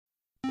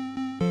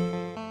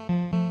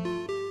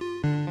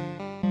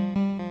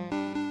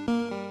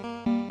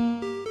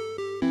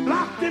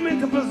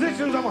into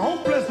positions of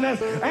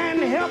hopelessness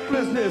and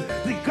helplessness.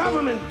 The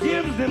government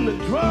gives them the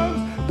drugs,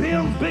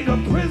 builds bigger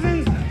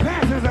prisons,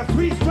 passes a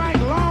 3-strike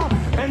law,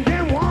 and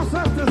then wants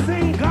us to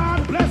sing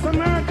God Bless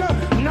America.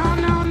 No,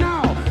 no,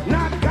 no.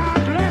 Not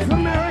God Bless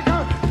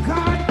America.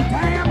 God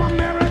damn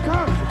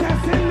America.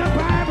 That's in the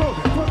Bible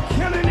for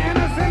killing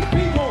innocent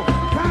people.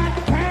 God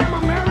damn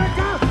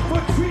America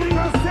for treating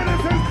us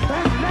citizens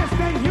as less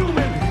than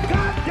human.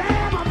 God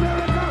damn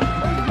America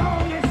as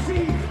long as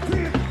she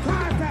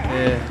tries to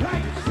act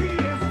like she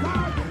is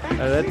God.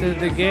 Let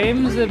the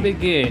games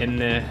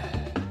begin.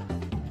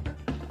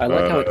 I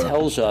like how it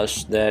tells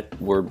us that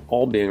we're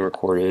all being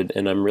recorded,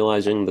 and I'm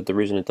realizing that the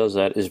reason it does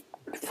that is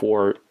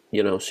for,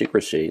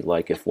 secrecy.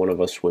 Like if one of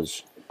us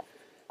was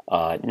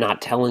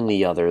not telling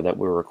the other that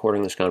we're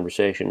recording this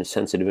conversation, it's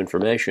sensitive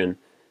information,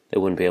 they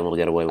wouldn't be able to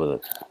get away with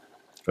it.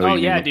 Oh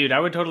yeah, dude, I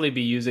would totally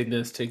be using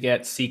this to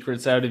get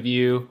secrets out of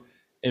you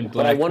and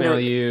blackmail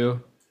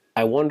you.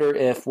 I wonder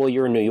if,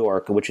 you're in New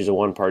York, which is a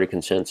one-party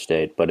consent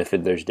state, but if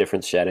there's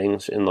different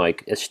settings in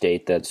like a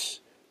state that's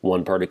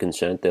one-party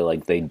consent,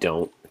 they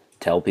don't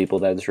tell people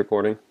that it's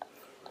recording.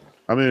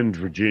 I'm in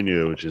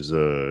Virginia, which is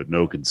a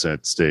no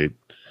consent state.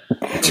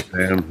 Yeah,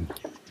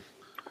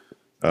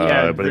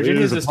 but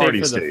Virginia's it a is state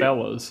for state. the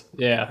fellows.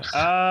 Yeah.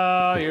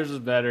 Oh, yours is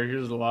better.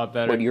 Yours is a lot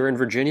better. But you're in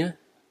Virginia?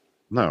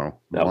 No.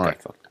 Okay.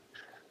 Fuck.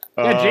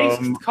 Yeah, Jake's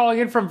calling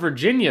in from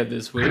Virginia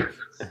this week.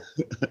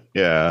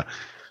 Yeah.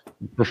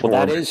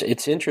 Well,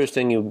 it's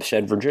interesting you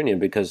said Virginia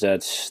because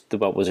that's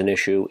what was an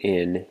issue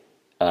in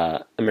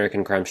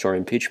American Crime Story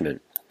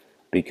impeachment.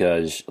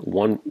 Because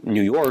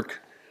New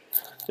York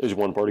is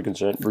one-party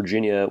consent.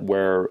 Virginia,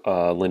 where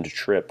Linda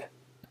Tripp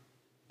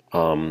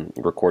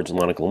records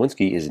Monica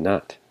Lewinsky, is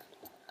not.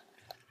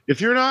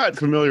 If you're not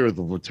familiar with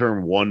the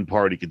term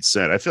one-party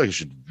consent, I feel like you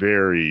should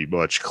very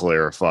much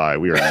clarify.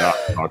 We are not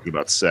talking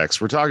about sex.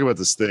 We're talking about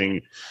this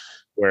thing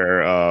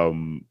where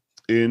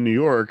in New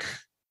York,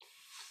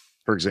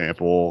 for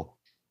example,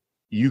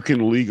 you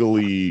can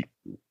legally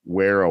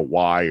wear a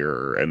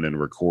wire and then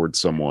record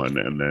someone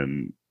and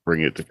then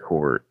bring it to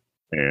court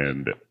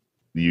and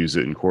use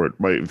it in court.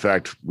 In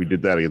fact, we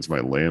did that against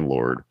my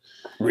landlord.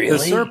 Really?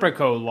 The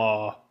Serpico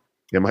law.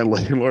 Yeah, my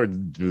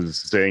landlord was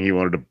saying he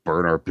wanted to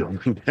burn our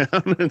building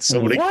down, and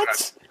somebody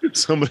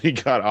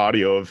got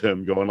audio of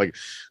him going like,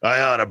 "I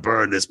ought to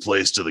burn this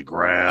place to the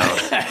ground."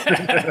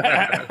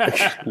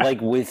 Like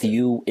with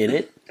you in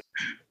it?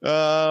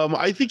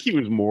 I think he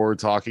was more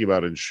talking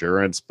about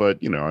insurance, but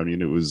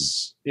it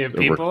was. If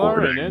people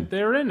are in it,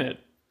 they're in it.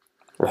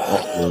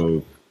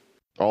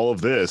 All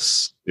of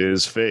this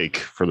is fake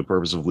for the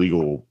purpose of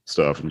legal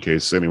stuff. In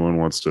case anyone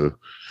wants to.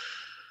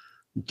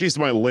 In case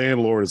my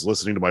landlord is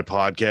listening to my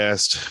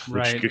podcast,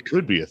 which it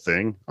could be a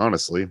thing,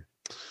 honestly.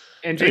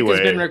 And Jake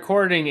has been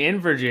recording in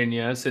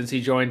Virginia since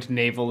he joined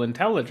Naval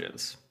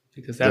Intelligence,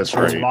 because that's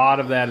where a lot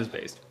of that is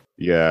based.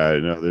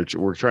 Yeah,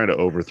 we're trying to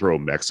overthrow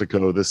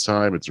Mexico this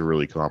time. It's a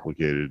really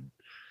complicated.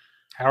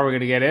 How are we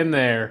going to get in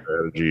there?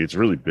 Strategy. It's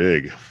really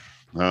big.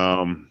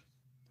 Hello,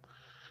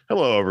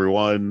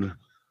 everyone.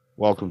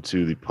 Welcome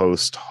to the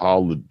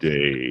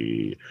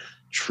post-holiday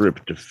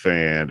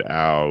tryptophan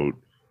out.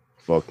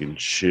 Fucking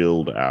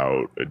chilled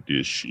out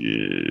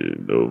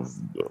edition of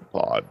the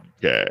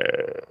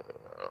podcast.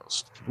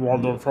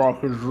 What the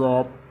fuck is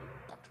up?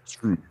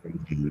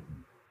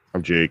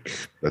 I'm Jake.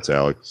 That's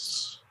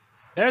Alex.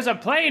 There's a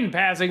plane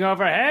passing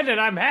overhead,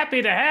 and I'm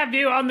happy to have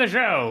you on the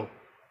show.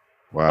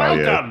 Wow.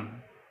 Welcome. Yeah.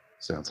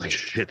 Sounds like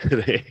shit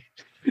today.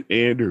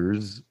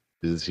 Anders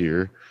is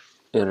here.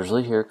 Anders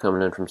Lee here,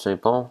 coming in from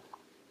St. Paul.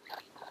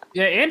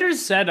 Yeah,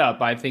 Anders'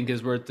 setup, I think,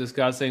 is worth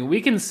discussing. We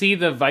can see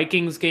the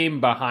Vikings game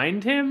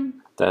behind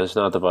him. That is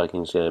not the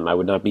Vikings game. I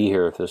would not be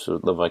here if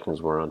the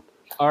Vikings were on.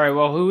 All right,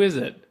 well, who is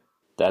it?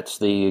 That's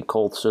the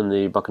Colts and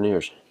the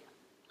Buccaneers.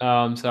 Oh,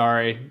 I'm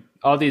sorry.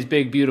 All these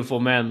big,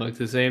 beautiful men look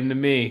the same to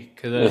me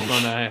because I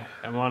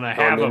want to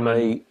have them.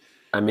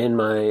 I'm in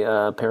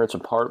my parents'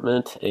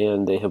 apartment,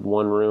 and they have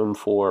one room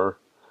for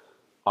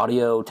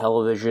audio,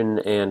 television,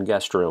 and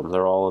guest room.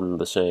 They're all in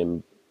the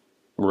same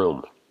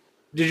room.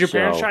 Did your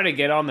parents try to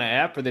get on the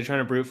app? Or are they trying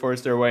to brute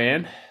force their way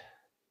in?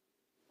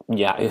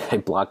 Yeah, I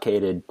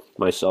blockaded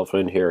myself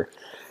in here.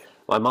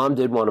 My mom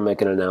did want to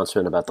make an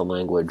announcement about the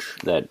language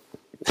that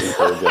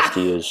encouraged us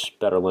to use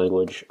better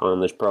language on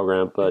this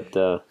program, but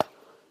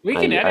we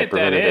can edit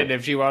that in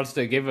if she wants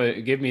to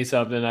give me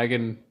something.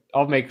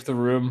 I'll make the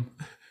room.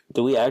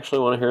 Do we actually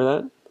want to hear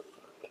that?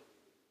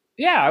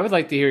 Yeah, I would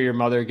like to hear your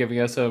mother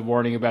giving us a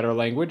warning about our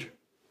language.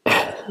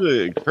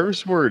 The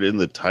curse word in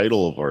the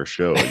title of our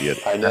show. Yet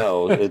I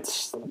know,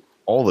 it's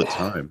all the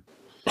time.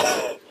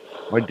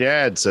 My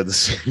dad said the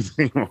same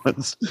thing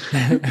once.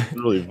 It's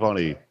really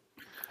funny.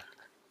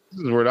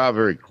 We're not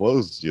very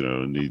close,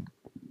 and he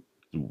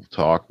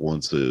talk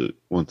once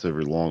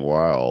every long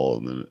while.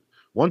 And then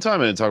one time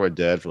I didn't talk to my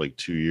dad for like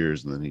 2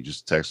 years, and then he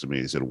just texted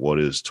me. He said, "What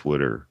is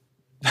Twitter?"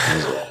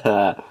 Like,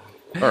 all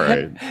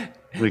right,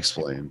 let me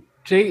explain.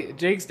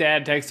 Jake's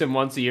dad texts him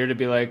once a year to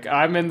be like,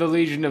 "I'm in the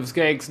Legion of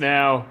Skanks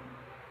now."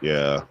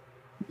 Yeah,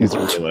 he's the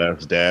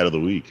last dad of the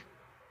week.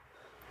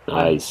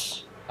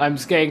 Nice. I'm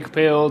skank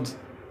pilled.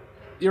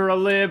 You're a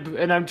lib,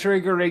 and I'm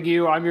triggering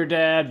you. I'm your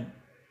dad.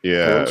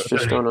 Yeah, parents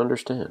just don't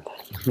understand.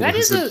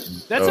 That's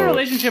a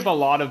relationship a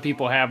lot of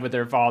people have with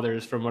their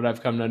fathers, from what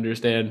I've come to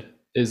understand.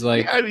 Is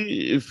like, I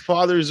mean,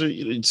 fathers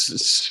it's a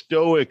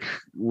stoic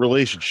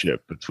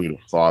relationship between a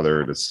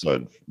father and a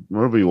son.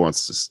 Nobody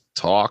wants to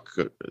talk,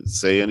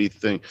 say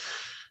anything,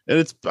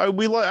 and I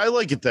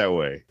like it that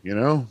way. You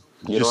know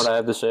what I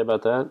have to say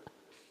about that?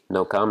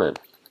 No comment.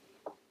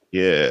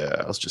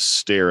 Yeah, let's just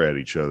stare at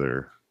each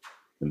other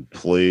and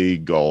play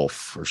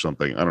golf or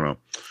something. I don't know.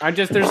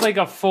 There's like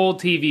a full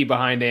TV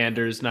behind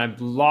Anders, and I'm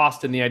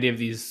lost in the idea of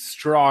these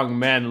strong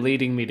men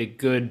leading me to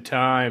good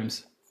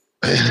times.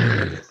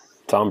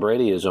 Tom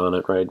Brady is on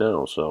it right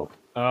now, so.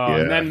 Oh,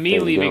 and then me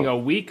leaving a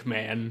weak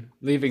man,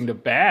 leaving to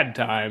bad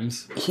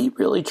times. He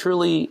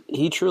truly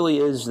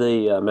is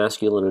the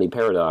masculinity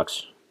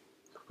paradox,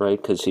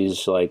 right? Because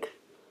he's like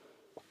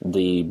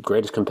the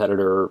greatest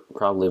competitor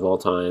probably of all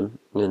time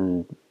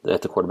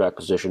at the quarterback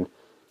position.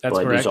 That's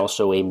but correct. He's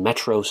also a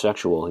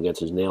metrosexual. He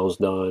gets his nails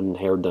done,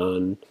 hair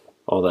done,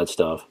 all that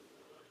stuff.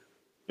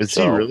 Is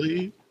he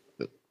really?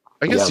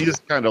 I guess he is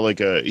kind of like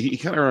he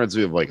kind of reminds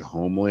me of like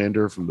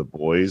Homelander from The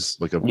Boys,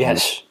 like a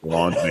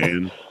blonde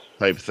man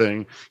type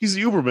thing. He's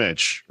the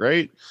Ubermensch,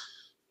 right?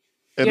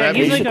 And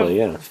he's like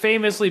a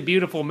famously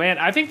beautiful man.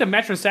 I think the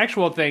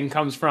metrosexual thing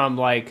comes from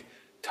like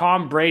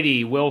Tom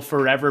Brady will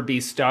forever be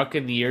stuck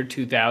in the year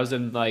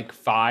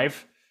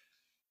 2005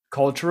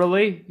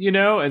 culturally,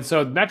 and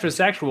so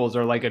metrosexuals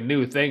are like a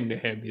new thing to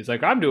him. He's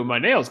like, I'm doing my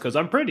nails because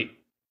I'm pretty.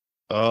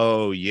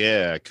 Oh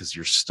yeah, because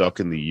you're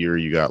stuck in the year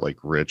you got like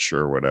rich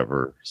or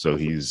whatever. So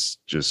he's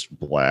just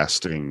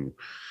blasting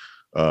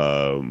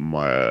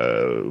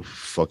my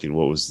fucking,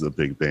 what was the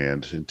big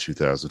band in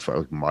 2005?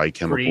 Like My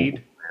Chemical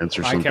Romance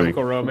or something. My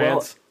Chemical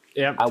Romance. Well,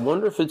 yeah. I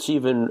wonder if it's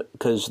even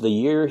because the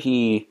year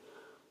he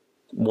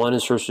won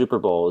his first Super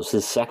Bowl is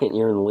his second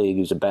year in the league.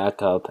 He was a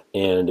backup,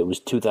 and it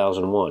was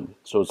 2001.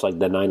 So it's like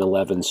the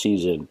 9/11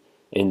 season,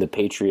 and the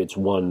Patriots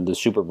won the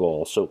Super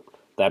Bowl. So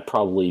that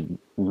probably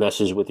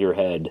messes with your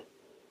head.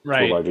 To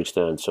a large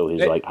extent. So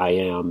he's like, I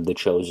am the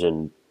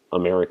chosen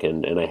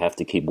American, and I have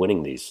to keep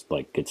winning these.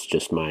 Like, it's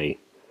just my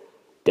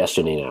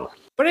destiny now.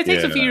 But it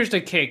takes a few years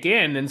to kick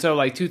in, and so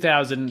like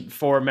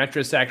 2004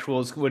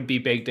 metrosexuals would be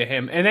big to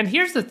him. And then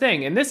here's the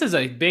thing, and this is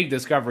a big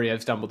discovery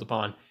I've stumbled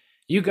upon.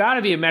 You got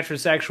to be a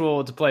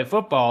metrosexual to play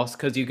football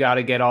because you got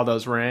to get all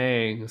those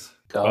rings.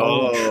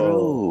 Oh,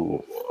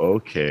 true.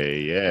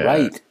 Okay, yeah.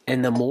 Right.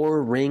 And the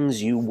more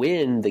rings you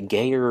win, the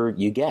gayer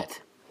you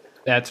get.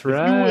 That's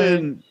right. If you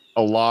win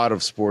a lot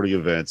of sporting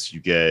events, you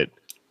get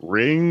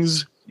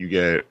rings, you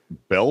get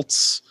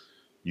belts,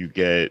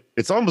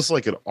 it's almost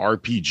like an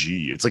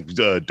RPG. It's like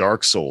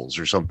Dark Souls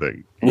or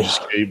something. You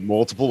just get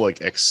multiple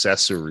like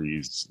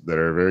accessories that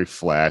are very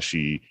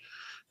flashy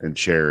and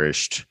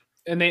cherished.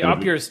 And they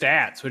up your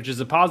stats, which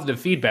is a positive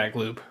feedback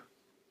loop.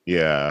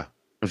 Yeah.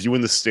 If you win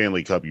the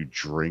Stanley Cup, you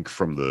drink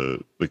from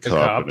the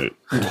cup, and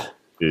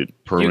it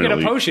permanently... You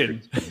get a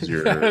potion.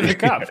 The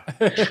cup.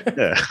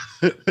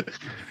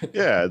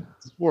 Yeah.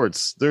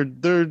 Sports.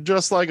 They're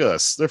just like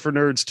us. They're for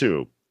nerds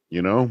too,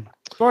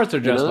 Sports are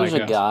just like us.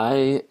 There's a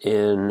guy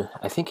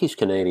I think he's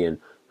Canadian,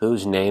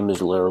 whose name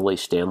is literally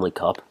Stanley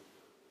Cup.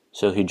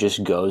 So he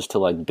just goes to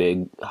like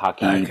big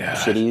hockey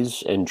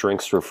cities and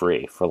drinks for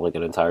free for like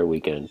an entire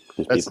weekend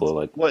because people are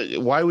like,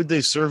 why would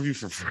they serve you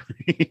for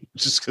free?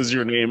 Just because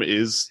your name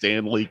is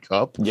Stanley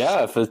Cup?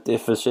 Yeah,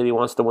 if a city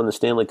wants to win the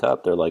Stanley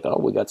Cup, they're like, oh,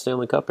 we got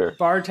Stanley Cup here.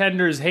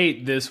 Bartenders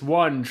hate this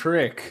one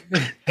trick.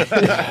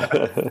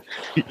 What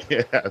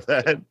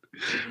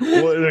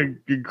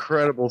an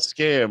incredible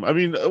scam. I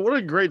mean, what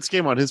a great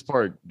scam on his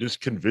part,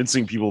 just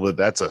convincing people that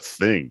that's a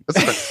thing.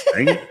 That's not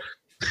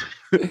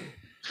a thing.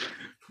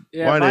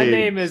 Yeah, my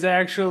name is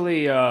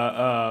actually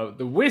the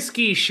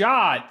whiskey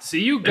shot, so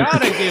you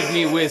gotta give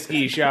me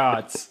whiskey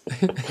shots.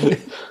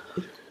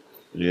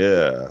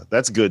 Yeah,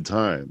 that's good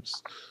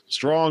times.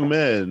 Strong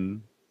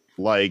men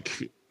like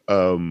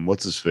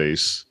what's his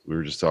face? We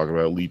were just talking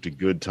about lead to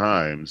good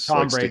times.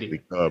 Tom like Brady.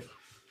 Stanley Cup.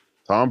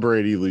 Tom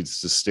Brady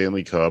leads to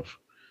Stanley Cup,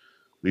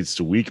 leads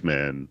to weak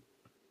men.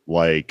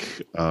 Like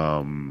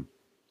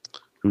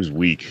who's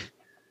weak?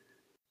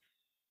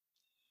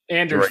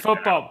 Anders,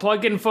 football.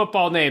 Plug in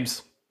football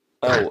names.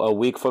 Oh, a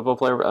weak football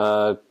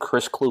player?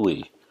 Chris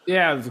Kluwe.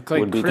 Yeah, like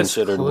would be Chris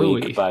considered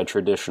Kluwe. weak by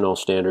traditional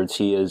standards.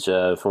 He is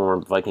a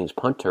former Vikings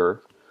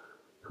punter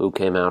who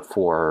came out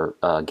for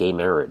gay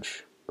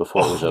marriage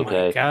before it was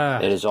okay.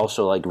 And is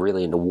also like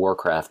really into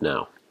Warcraft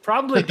now.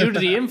 Probably due to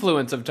the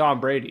influence of Tom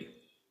Brady.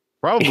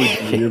 Probably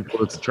the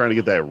influence of trying to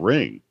get that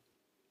ring.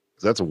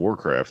 Because that's a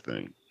Warcraft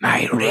thing.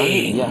 My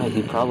ring. Yeah,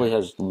 he probably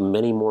has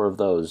many more of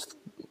those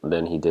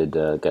than he did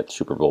get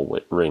Super Bowl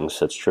rings.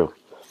 That's true.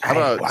 How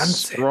about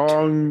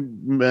strong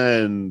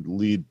men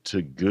lead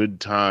to good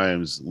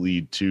times,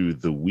 lead to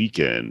The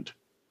Weeknd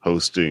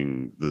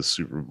hosting the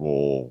Super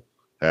Bowl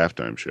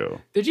halftime show?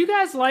 Did you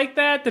guys like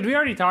that? Did we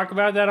already talk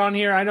about that on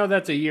here? I know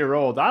that's a year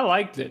old. I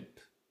liked it.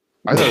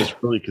 I thought it was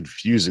really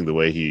confusing the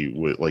way he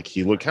would like.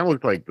 He kind of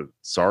looked like the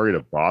 "sorry to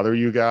bother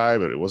you" guy,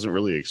 but it wasn't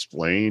really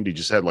explained. He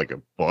just had like a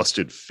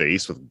busted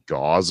face with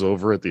gauze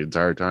over it the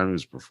entire time he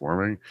was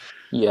performing.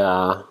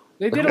 Yeah.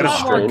 They did a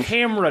lot more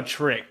camera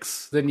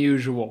tricks than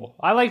usual.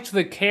 I liked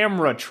the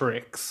camera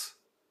tricks.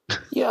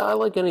 Yeah, I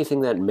like anything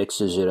that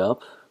mixes it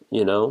up,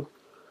 you know?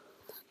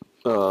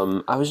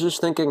 I was just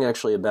thinking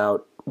actually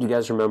about, you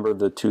guys remember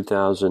the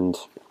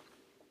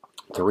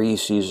 2003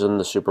 season,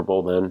 the Super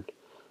Bowl then?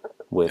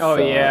 With,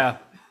 yeah.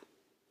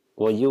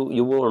 Well,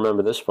 you will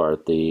remember this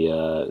part,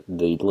 the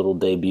little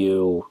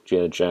debut,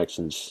 Janet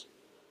Jackson's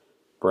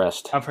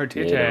breast. Of her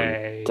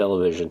titty.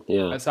 Television,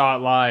 yeah. I saw it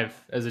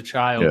live as a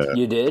child. Yeah.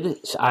 You did?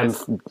 Yes. I'm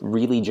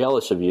really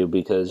jealous of you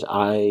because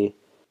I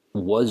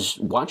was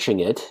watching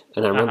it,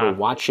 and I remember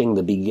watching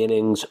the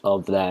beginnings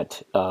of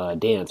that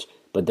dance,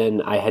 but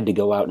then I had to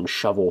go out and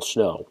shovel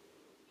snow,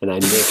 and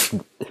I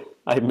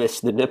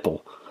missed the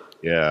nipple.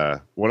 Yeah.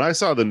 When I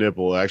saw the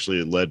nipple, actually,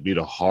 it led me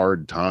to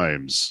hard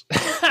times.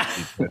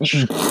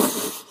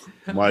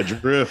 My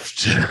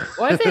drift.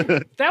 Well, I think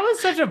that was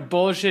such a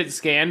bullshit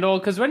scandal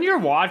because when you're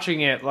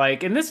watching it,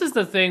 like, and this is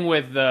the thing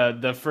with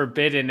the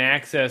forbidden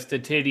access to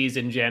titties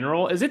in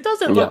general, is it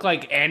doesn't look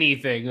like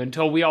anything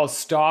until we all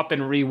stop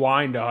and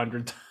rewind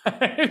 100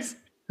 times.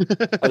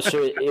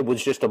 So it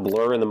was just a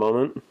blur in the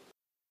moment?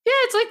 Yeah,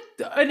 it's like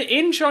an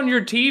inch on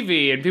your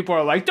TV, and people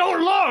are like,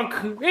 "Don't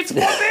look, it's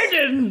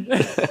forbidden."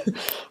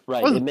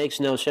 Right, it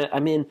makes no sense. I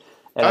mean,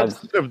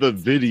 outside of the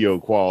video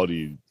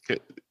quality,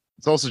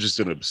 it's also just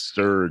an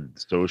absurd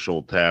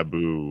social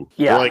taboo.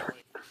 Yeah, like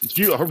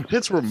her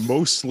tits were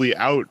mostly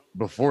out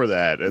before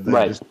that, and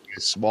then just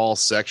a small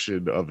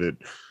section of it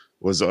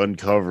was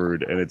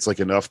uncovered, and it's like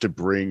enough to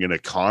bring an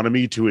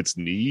economy to its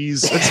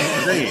knees. That's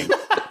insane.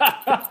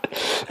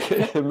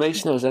 It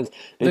makes no sense.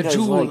 The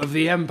tool of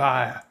the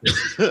empire.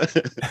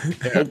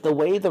 The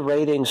way the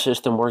rating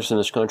system works in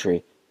this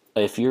country,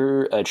 if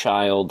you're a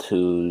child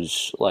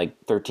who's like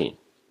 13,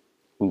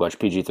 you watch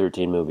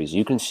PG-13 movies,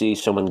 you can see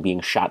someone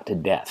being shot to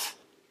death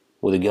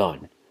with a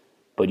gun,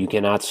 but you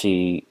cannot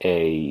see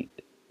a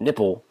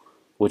nipple,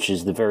 which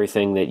is the very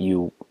thing that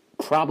you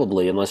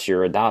probably, unless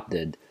you're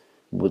adopted,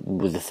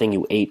 was the thing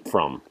you ate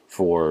from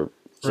for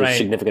a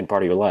significant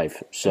part of your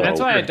life. So and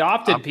that's why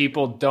adopted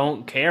people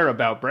don't care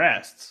about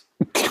breasts.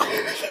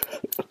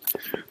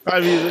 I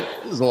mean,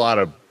 there's a lot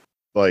of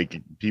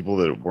like people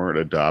that weren't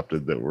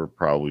adopted that were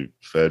probably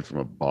fed from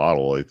a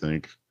bottle, I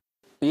think.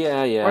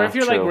 Yeah. Or if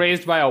you're like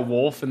raised by a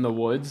wolf in the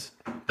woods,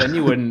 then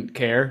you wouldn't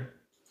care.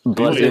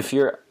 But if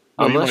you're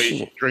unless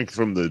you drink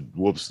from the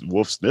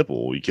wolf's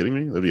nipple, are you kidding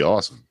me? That'd be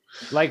awesome.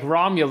 Like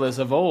Romulus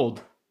of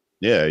old.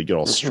 Yeah, you get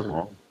all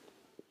strong.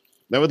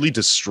 That would lead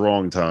to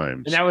strong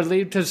times. And that would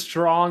lead to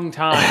strong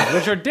times,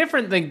 which are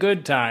different than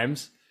good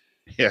times.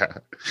 Yeah,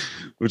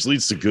 which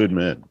leads to good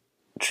men.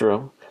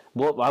 True.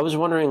 Well, I was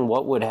wondering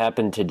what would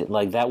happen to,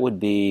 like, that would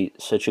be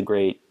such a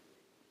great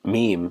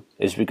meme,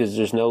 is because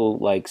there's no,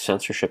 like,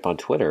 censorship on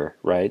Twitter,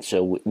 right?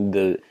 So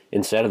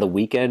instead of the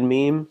weekend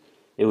meme,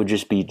 it would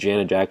just be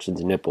Janet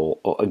Jackson's nipple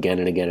again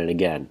and again and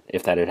again,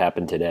 if that had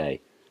happened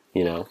today,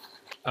 you know?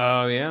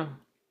 Oh, yeah.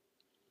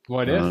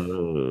 What if?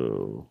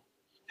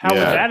 How would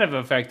that have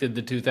affected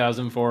the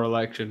 2004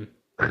 election?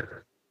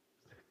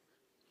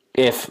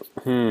 If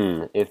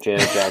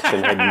Janet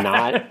Jackson had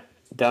not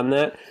done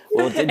that,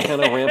 well, it did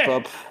kind of ramp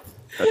up.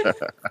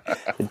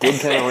 It did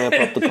kind of ramp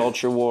up the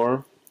culture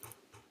war.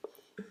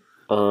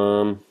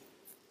 I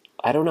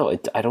don't know.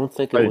 I don't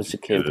think it was a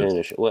campaign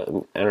issue.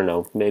 Well, I don't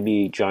know.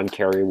 Maybe John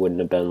Kerry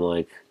wouldn't have been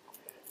like,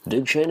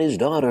 Dick Cheney's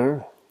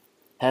daughter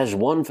has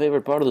one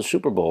favorite part of the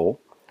Super Bowl,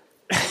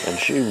 and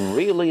she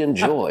really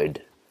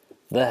enjoyed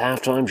the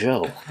halftime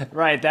show.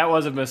 Right, that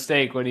was a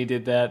mistake when he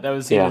did that. That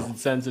was seen as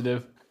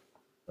insensitive.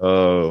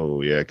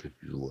 Oh, yeah, because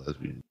she's a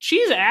lesbian.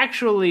 She's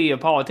actually a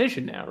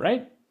politician now,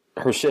 right?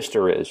 Her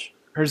sister is.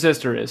 Her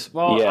sister is.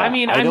 Well, yeah, I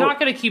mean, I'm not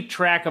going to keep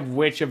track of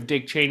which of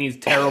Dick Cheney's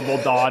terrible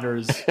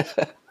daughters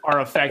are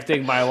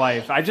affecting my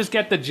life. I just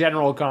get the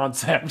general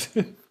concept.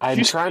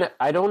 I'm trying to.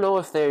 I don't know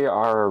if they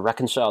are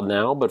reconciled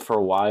now, but for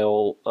a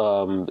while,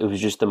 it was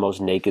just the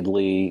most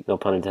nakedly, no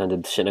pun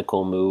intended,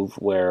 cynical move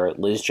where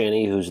Liz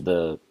Cheney, who's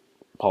the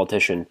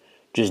politician,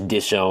 just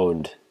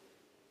disowned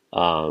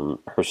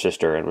her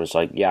sister and was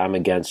like, "Yeah, I'm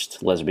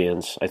against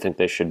lesbians. I think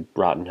they should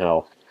rot in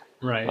hell."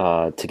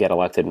 Right. To get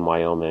elected in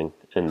Wyoming,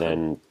 and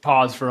then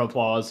pause for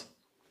applause.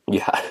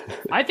 Yeah.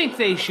 I think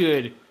they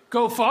should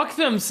go fuck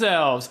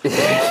themselves.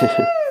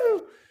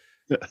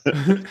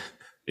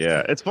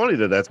 Yeah, it's funny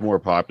that that's more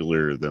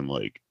popular than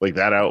like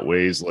that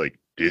outweighs like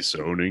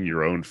disowning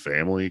your own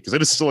family, because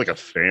it is still like a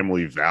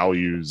family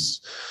values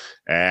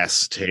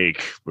ass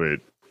take, but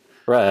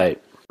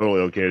right,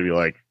 totally okay to be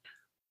like,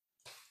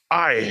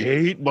 I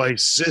hate my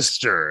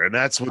sister, and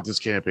that's what this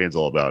campaign's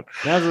all about.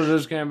 That's what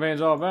this campaign's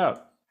all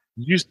about.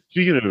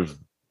 Speaking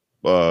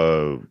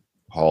of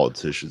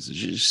politicians, did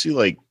you see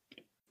like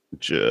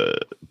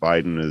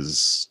Biden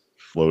is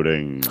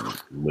floating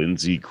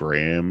Lindsey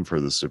Graham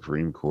for the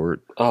Supreme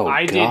Court? Oh,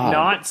 I did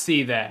not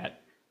see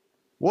that.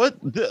 What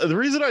the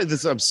reason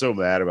I'm so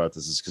mad about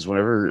this is because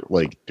whenever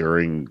like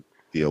during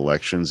the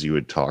elections you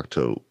would talk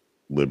to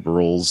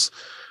liberals,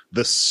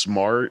 the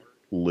smart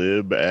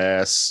lib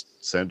ass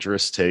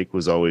centrist take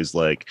was always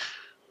like,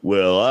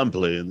 well, I'm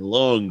playing the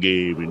long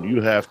game and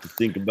you have to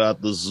think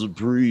about the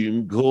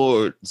Supreme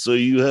Court, so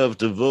you have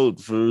to vote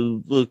for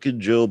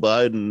fucking Joe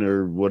Biden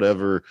or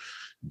whatever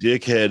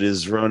dickhead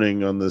is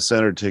running on the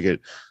center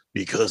ticket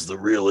because the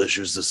real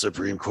issue is the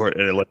Supreme Court.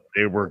 And like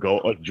they were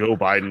Joe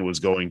Biden was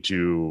going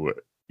to,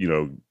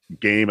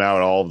 game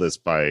out all of this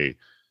by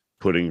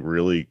putting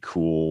really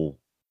cool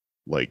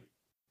like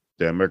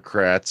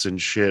Democrats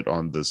and shit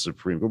on the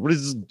Supreme Court. What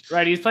is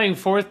Right, he's playing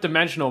fourth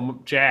dimensional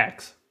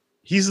jacks.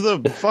 he's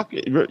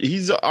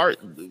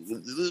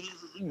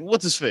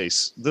what's his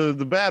face? The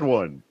bad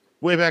one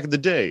way back in the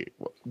day.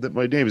 That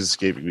my name is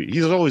escaping me.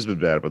 He's always been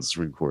bad about the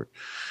Supreme Court.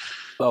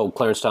 Oh,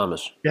 Clarence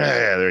Thomas.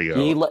 Yeah, there you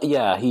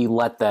go. He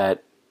let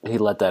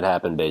that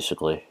happen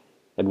basically.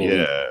 I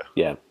mean,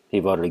 he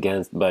voted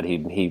against, but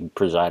he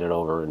presided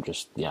over and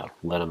just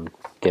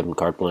give him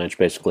carte blanche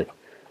basically.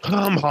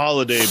 Tom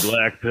Holiday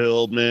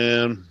black-pilled,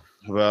 man,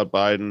 about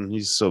Biden.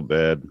 He's so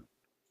bad.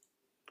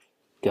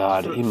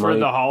 God, for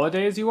the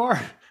holidays you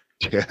are?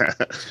 Yeah.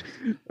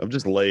 I'm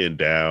just laying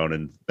down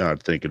and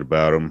not thinking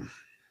about him.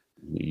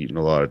 Eating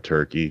a lot of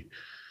turkey.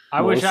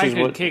 I wish I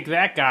could kick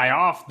that guy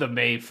off the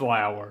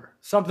Mayflower.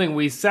 Something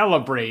we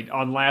celebrate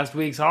on last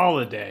week's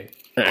holiday.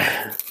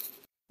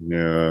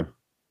 Yeah.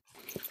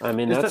 I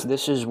mean,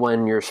 this is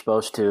when you're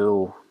supposed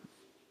to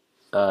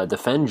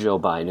defend Joe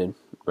Biden,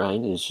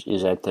 right?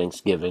 Is at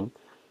Thanksgiving.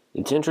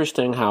 It's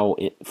interesting how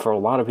for a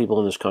lot of people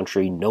in this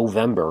country,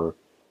 November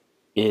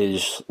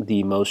is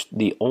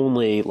the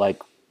only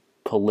like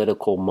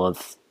political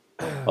month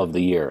of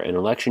the year. In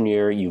election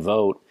year, you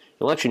vote.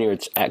 In election year,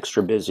 it's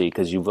extra busy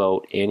because you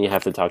vote and you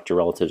have to talk to your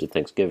relatives at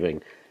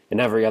Thanksgiving. And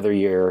every other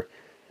year,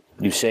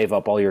 you save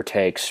up all your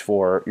takes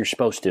you're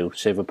supposed to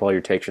save up all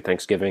your takes for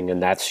Thanksgiving,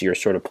 and that's your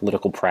sort of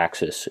political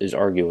praxis, is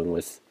arguing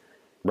with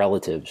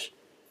relatives.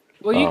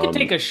 Well, you could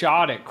take a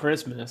shot at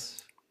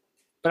Christmas.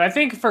 But I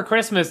think for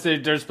Christmas,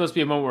 there's supposed to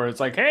be a moment where it's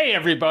like, hey,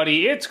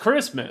 everybody, it's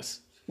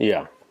Christmas.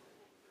 Yeah.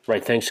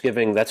 Right,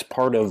 Thanksgiving, that's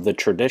part of the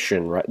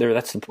tradition, right?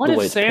 That's what the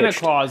way if Santa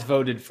Claus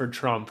voted for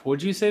Trump?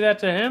 Would you say that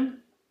to him?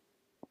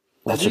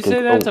 Would you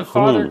say that to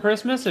Father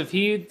Christmas if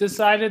he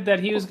decided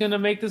that he was going to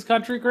make this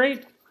country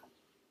great?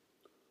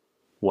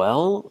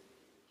 Well,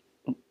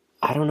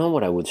 I don't know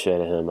what I would say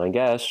to him, I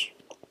guess.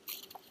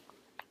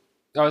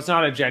 Oh, it's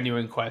not a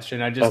genuine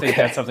question. I just think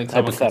that's something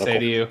someone could say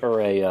to you.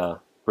 Or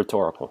a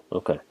rhetorical,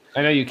 okay.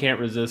 I know you can't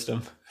resist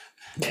him.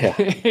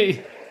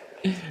 Yeah.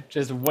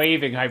 Just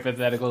waving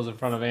hypotheticals in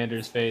front of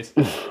Andrew's face.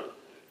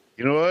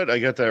 You know what? I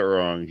got that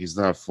wrong. He's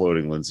not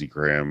floating Lindsey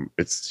Graham.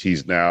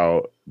 He's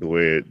now, the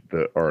way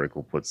the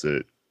article puts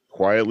it,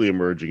 quietly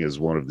emerging as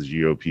one of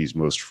the GOP's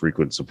most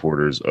frequent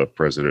supporters of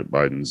President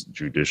Biden's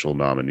judicial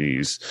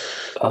nominees.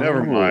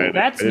 Never mind.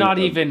 That's not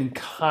even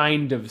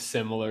kind of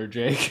similar,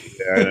 Jake.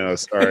 Yeah, I know.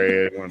 Sorry,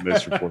 I didn't want to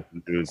misreport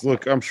the news.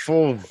 Look, I'm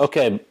full of...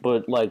 Okay,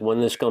 but like when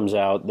this comes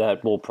out,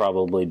 that will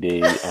probably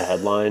be a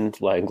headline,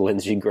 like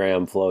Lindsey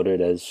Graham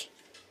floated as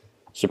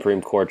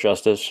Supreme Court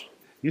Justice.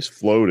 He's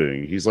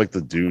floating. He's like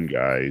the Dune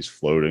guy. He's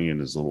floating in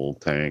his little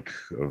tank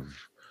of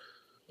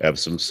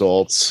Epsom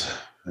salts.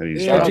 And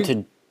he's Shout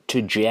out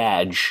to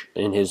Jadge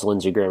in his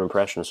Lindsey Graham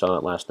impression. I saw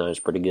it last night. It's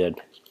pretty good.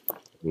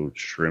 Oh,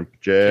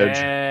 shrimp Jadge.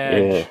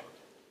 Yeah.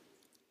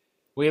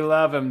 We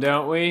love him,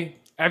 don't we?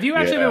 Have you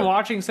actually been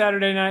watching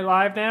Saturday Night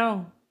Live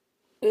now?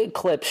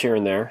 Clips here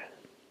and there.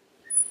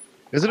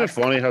 Isn't it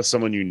funny how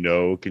someone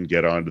can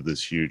get onto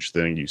this huge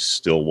thing, you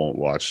still won't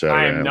watch Saturday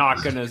Night Live? I am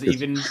not going to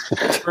even,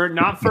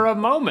 not for a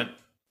moment.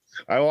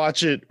 I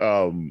watch it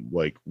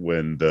like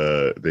when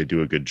they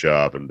do a good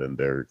job and then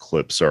their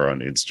clips are on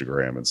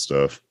Instagram and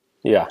stuff.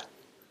 Yeah.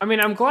 I mean,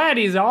 I'm glad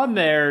he's on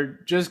there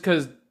just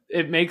because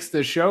it makes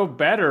the show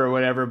better or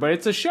whatever, but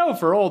it's a show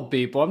for old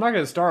people. I'm not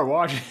going to start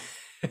watching.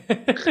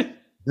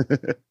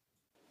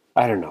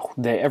 I don't know.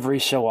 Every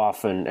so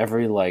often,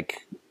 every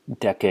like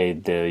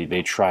decade,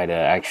 they try to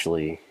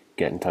actually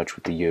get in touch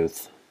with the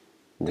youth.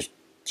 They're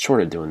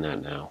sort of doing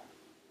that now.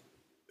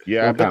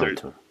 Yeah, I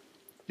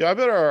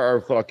bet our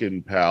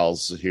fucking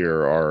pals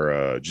here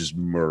are just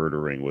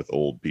murdering with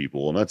old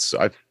people, and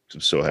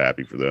I'm so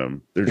happy for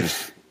them. They're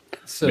just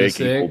so making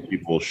sick. Old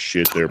people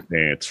shit their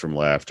pants from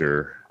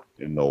laughter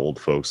in the old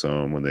folks'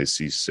 home when they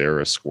see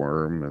Sarah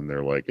squirm, and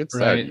they're like, "It's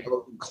that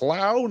young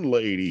clown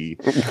lady."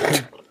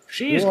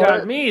 She's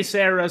got me,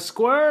 Sarah,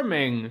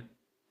 squirming.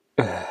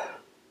 Why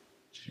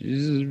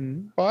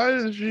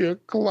is she a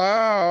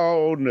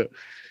clown?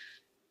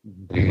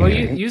 Well,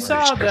 you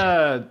saw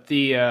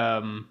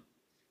the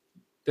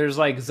there's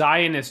like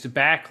Zionist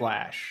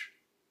backlash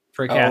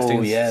for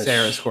casting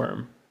Sarah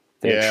Squirm.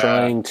 They're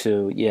trying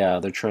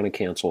to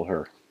cancel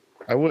her.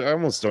 I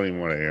almost don't even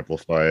want to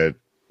amplify it.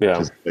 Yeah,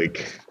 just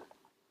like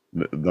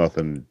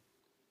nothing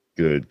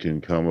good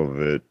can come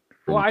of it.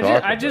 Well,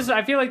 I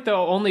feel like the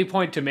only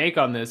point to make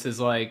on this is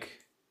like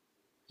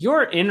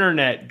your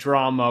internet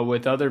drama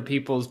with other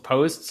people's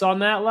posts on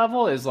that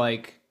level is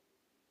like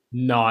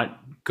not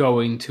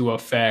going to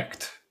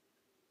affect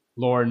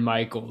Lauren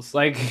Michaels.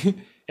 Like,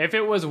 if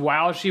it was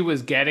while she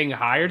was getting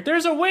hired,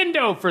 there's a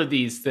window for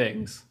these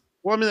things.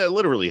 Well, I mean, that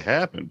literally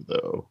happened,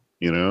 though.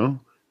 You know,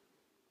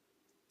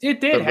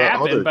 it did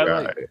happen, but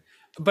guy. like,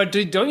 but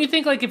don't you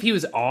think like if he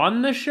was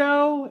on the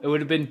show, it would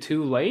have been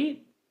too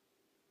late?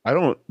 I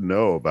don't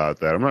know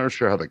about that. I'm not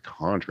sure how the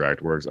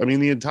contract works. I mean,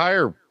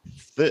 the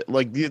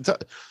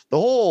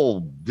whole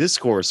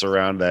discourse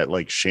around that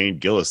like Shane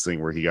Gillis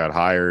thing where he got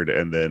hired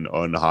and then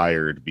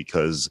unhired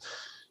because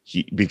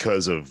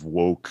of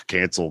woke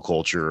cancel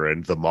culture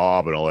and the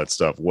mob and all that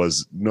stuff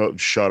was no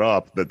shut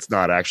up. That's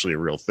not actually a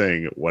real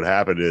thing. What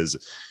happened is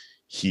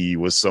he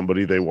was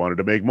somebody they wanted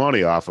to make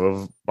money off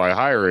of by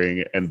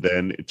hiring, and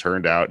then it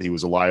turned out he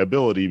was a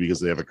liability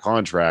because they have a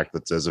contract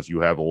that says if you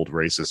have old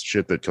racist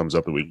shit that comes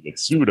up that we can get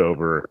sued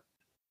over,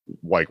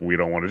 like we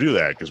don't want to do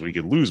that because we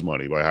could lose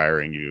money by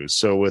hiring you.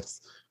 So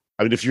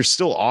if you're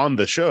still on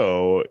the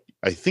show,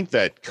 I think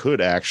that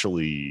could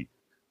actually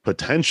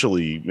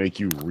potentially make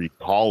you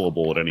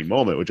recallable at any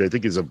moment, which I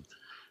think is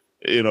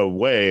in a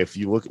way, if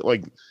you look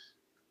like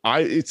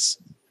it's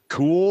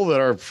cool that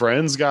our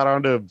friends got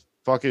onto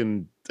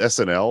fucking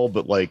SNL,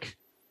 but like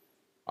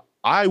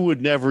I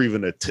would never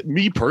even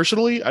me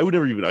personally, I would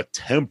never even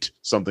attempt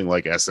something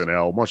like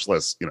SNL, much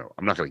less,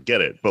 I'm not going to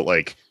get it,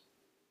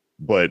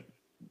 but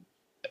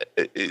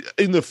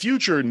in the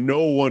future,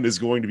 no one is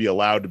going to be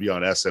allowed to be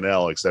on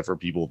SNL except for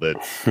people that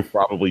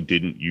probably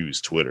didn't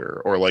use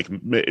Twitter or like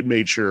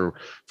made sure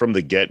from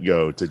the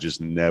get-go to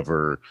just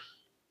never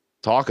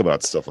talk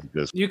about stuff like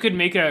this. You could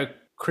make a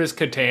Chris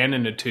Kattan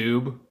in a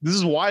tube. This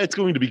is why it's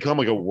going to become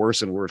like a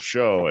worse and worse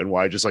show, and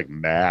why just like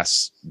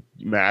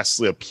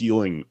massively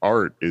appealing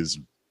art is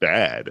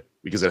bad,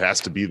 because it has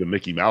to be the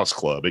Mickey Mouse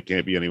Club. It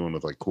can't be anyone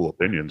with like cool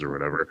opinions or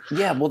whatever.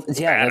 Yeah, well,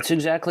 yeah, that's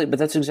exactly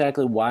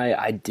why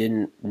I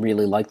didn't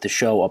really like the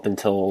show up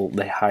until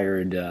they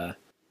hired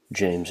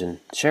James and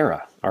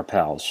Sarah, our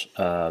pals,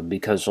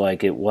 because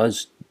like it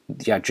was,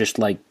 just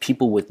like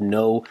people with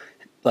no,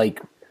 like,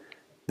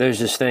 there's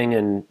this thing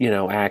in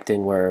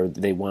acting where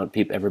they want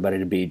everybody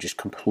to be just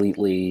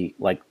completely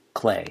like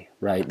clay,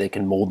 right? They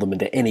can mold them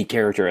into any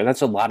character, and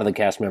that's a lot of the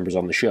cast members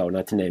on the show.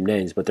 Not to name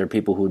names, but they're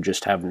people who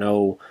just have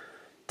no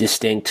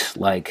distinct,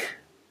 like,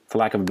 for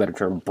lack of a better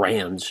term,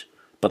 brands,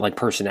 but like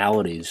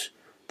personalities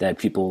that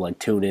people like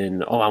tune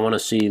in. Oh, I want to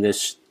see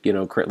this,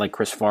 like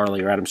Chris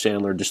Farley or Adam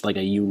Sandler, just like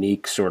a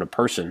unique sort of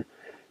person.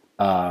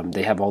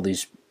 They have all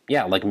these,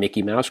 like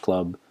Mickey Mouse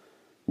Club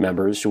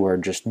members who are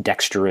just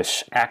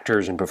dexterous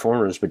actors and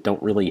performers, but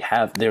don't really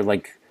have. They're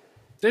like.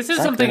 This is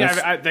something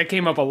that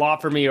came up a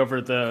lot for me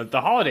over the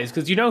holidays,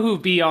 because you know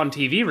who'd be on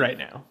TV right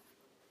now?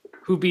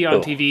 Who'd be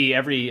on TV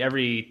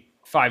every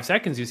 5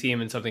 seconds you see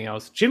him in something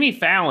else. Jimmy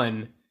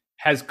Fallon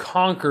has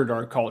conquered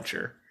our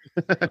culture.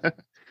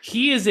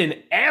 He is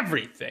in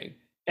everything,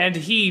 and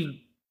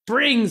he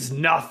brings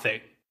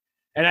nothing.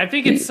 And I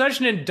think it's such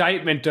an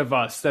indictment of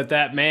us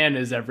that man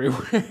is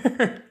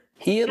everywhere.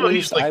 He at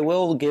least, I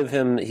will give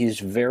him, he's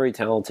very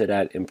talented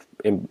at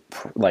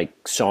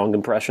like song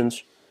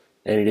impressions.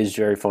 And it is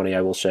very funny,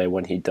 I will say,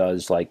 when he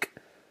does like,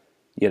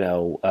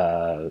 Neil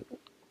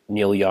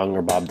Young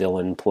or Bob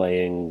Dylan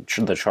playing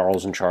the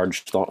Charles in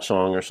Charge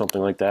song or something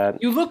like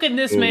that. You look in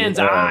this man's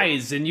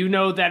eyes and you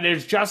know that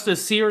there's just a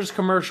Sears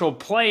commercial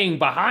playing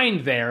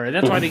behind there. And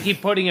that's why they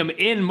keep putting him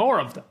in more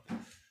of them.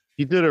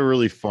 He did a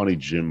really funny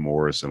Jim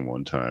Morrison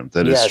one time.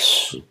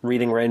 Yes,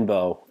 Reading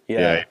Rainbow.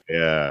 Yeah.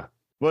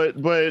 But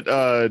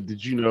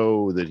did you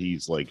know that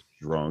he's like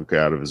drunk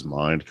out of his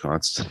mind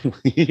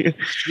constantly?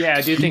 Yeah,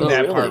 I do think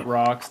that part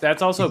rocks.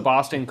 That's also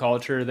Boston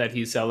culture that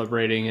he's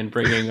celebrating and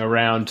bringing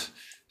around.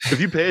 If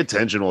you pay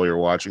attention while you're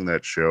watching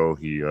that show,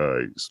 he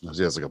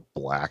has like a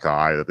black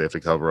eye that they have to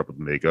cover up with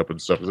makeup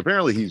and stuff. Because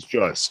apparently he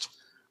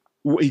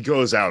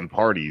goes out and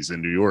parties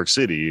in New York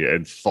City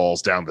and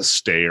falls down the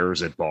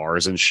stairs at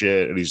bars and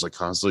shit, and he's like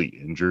constantly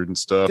injured and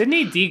stuff. Didn't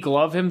he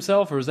de-glove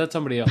himself, or was that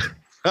somebody else?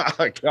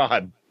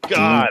 God.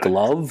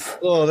 Glove?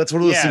 Oh, that's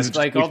one of those things. It's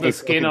like all the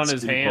skin on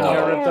his hand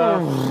got ripped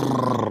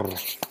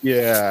off.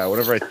 Yeah,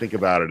 whenever I think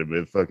about it,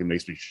 it fucking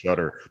makes me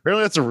shudder.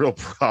 Apparently, that's a real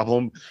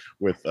problem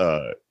with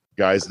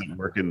guys that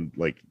work in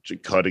like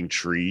cutting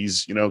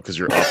trees, because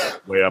you're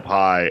way up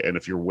high, and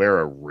if you wear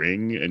a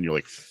ring and you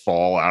like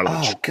fall out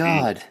of the tree,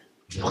 God,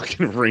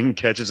 fucking ring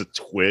catches a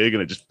twig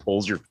and it just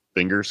pulls your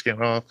finger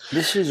skin off.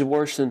 This is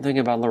worse than thinking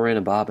about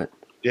Lorena Bobbitt.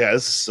 Yeah,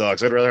 this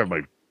sucks. I'd rather have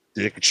my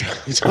dick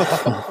chopped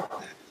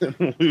off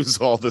and lose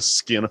all the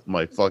skin on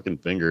my fucking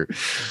finger.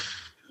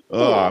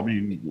 I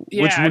mean,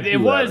 yeah, it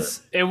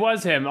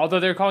was him.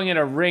 Although they're calling it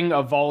a ring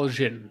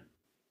avulsion.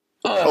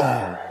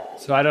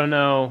 So I don't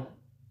know.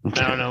 I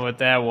don't know what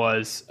that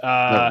was.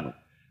 But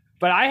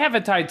I have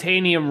a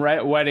titanium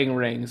wedding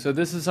ring, so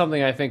this is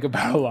something I think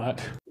about a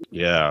lot.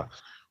 Yeah.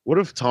 What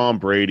if Tom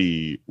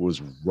Brady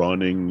was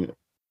running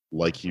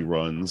like he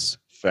runs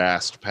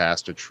fast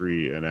past a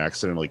tree and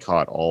accidentally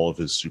caught all of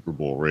his Super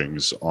Bowl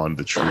rings on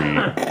the tree?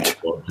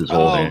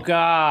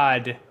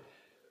 God.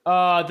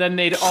 Then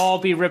they'd all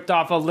be ripped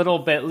off a little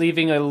bit,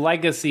 leaving a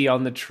legacy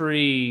on the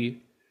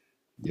tree.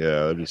 Yeah,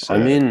 that'd be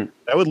sad. I mean,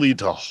 that would lead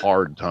to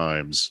hard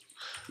times.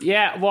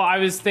 Yeah, well, I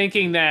was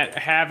thinking that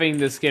having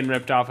the skin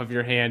ripped off of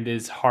your hand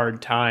is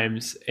hard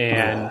times,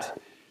 and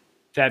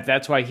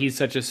that's why he's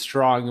such a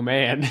strong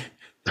man.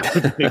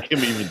 Make him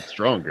even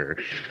stronger.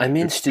 I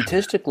mean,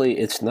 statistically,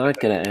 it's not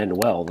going to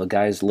end well. The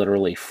guy's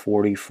literally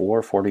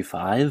 44,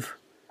 45,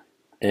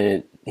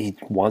 and he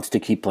wants to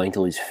keep playing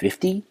till he's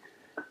 50.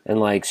 And,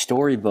 like,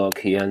 storybook,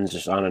 he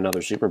ends on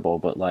another Super Bowl,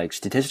 but, like,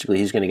 statistically,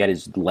 he's going to get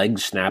his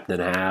legs snapped in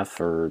half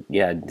or,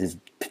 his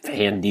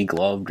hand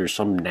degloved or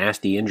some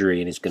nasty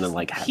injury, and he's going to,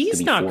 like, have to be forced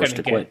to quit. He's not going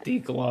to get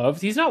degloved.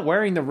 He's not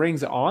wearing the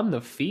rings on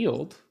the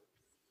field.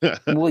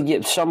 Well,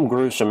 yeah, some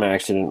gruesome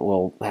accident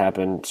will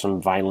happen,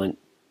 some violent...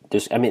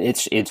 I mean,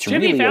 it's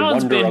Jimmy really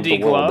Fallon's a wonder of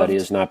the world that he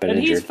has not been and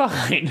injured. He's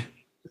fine.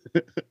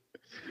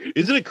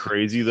 Isn't it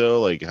crazy,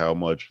 though, like, how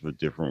much of a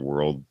different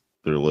world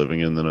they're living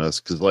in than us?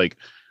 Because, like,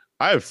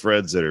 I have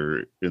friends that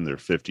are in their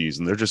 50s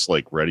and they're just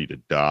like ready to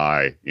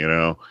die, you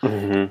know?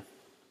 Mm-hmm.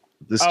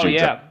 This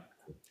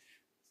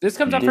This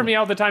comes up for me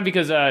all the time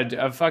because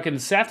fucking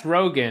Seth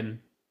Rogen,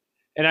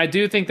 and I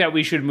do think that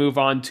we should move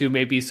on to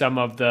maybe some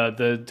of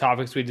the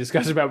topics we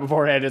discussed about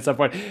beforehand at some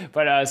point.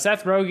 But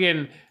Seth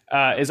Rogen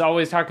is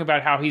always talking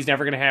about how he's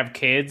never going to have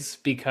kids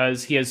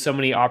because he has so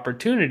many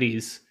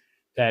opportunities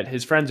that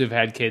his friends who've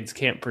had kids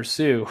can't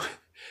pursue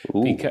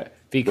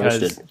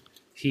because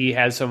he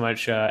has so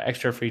much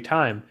extra free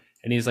time.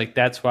 And he's like,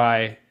 that's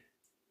why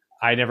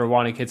I never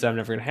wanted kids. I'm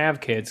never going to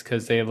have kids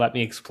because they let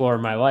me explore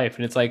my life.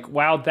 And it's like,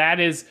 wow, that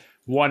is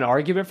one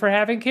argument for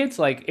having kids.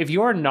 Like, if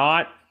you're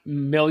not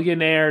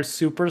millionaire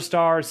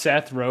superstar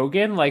Seth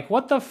Rogen, like,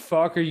 what the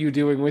fuck are you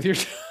doing with your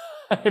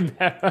time?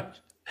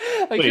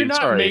 Like, you're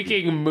not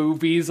making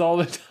movies all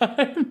the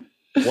time.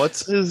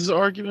 What's his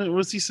argument?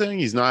 What's he saying?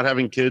 He's not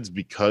having kids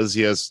because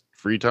he has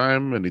free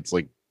time, and it's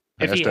like,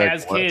 if he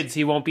has kids,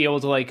 he won't be able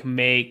to like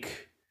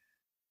make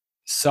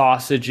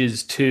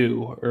sausages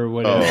too or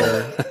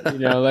whatever. You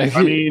know, like,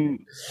 I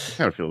mean, I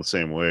kind of feel the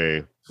same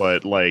way,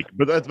 but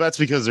that's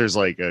because there's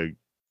like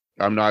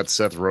I'm not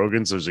Seth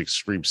Rogen, so there's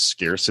extreme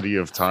scarcity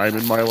of time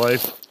in my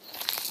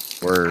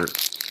life where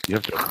you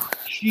have to.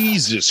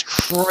 Jesus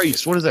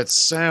Christ, what does that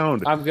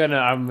sound? I'm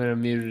gonna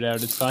mute it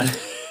out. It's fine.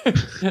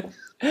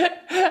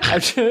 I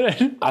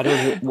don't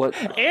know what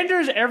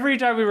Anders, every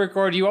time we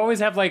record, you always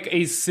have like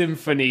a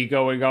symphony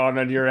going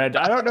on your end.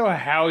 I don't know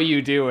how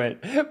you do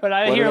it, but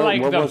I hear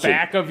like the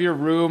back of your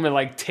room and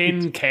like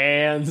tin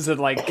cans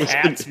and like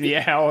cats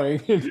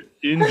meowing.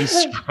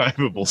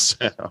 Indescribable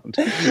sound.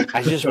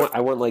 I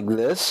want like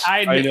this.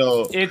 I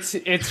know.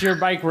 It's your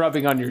mic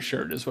rubbing on your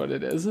shirt is what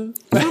it is.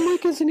 My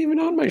mic isn't even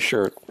on my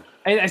shirt.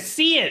 I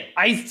see it.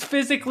 I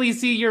physically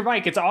see your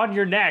mic. It's on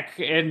your neck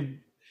and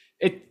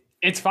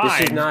it's fine.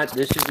 This is not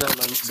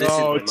my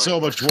it's so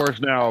much worse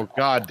now.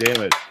 God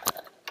damn it.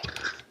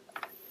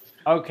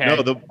 Okay.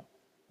 No,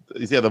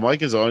 the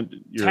mic is on.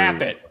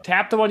 Tap it.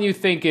 Tap the one you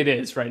think it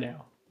is right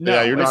now. No,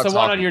 yeah, you're not it's the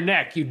one on your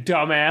neck, you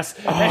dumbass.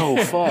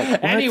 Oh,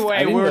 fuck.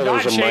 Anyway, we're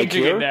not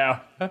changing it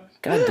now.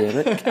 God damn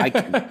it.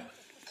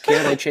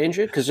 Can't I change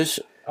it? Because this...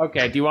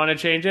 Okay, do you want to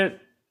change it?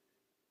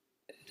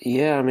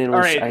 Yeah, I mean... All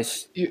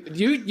right,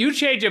 you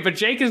change it, but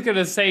Jake is going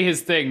to say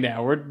his thing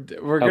now. We're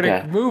going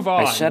to move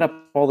on. I set up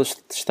all this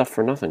stuff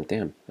for nothing.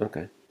 Damn.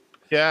 Okay.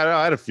 Yeah,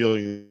 I had a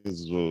feeling this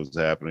is what was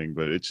happening,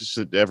 but it's just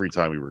that every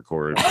time we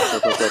record...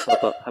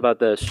 How about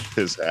this?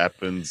 This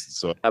happens.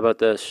 So how about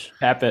this?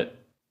 Tap it.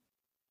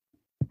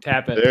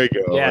 There you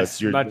go. Yes,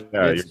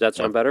 that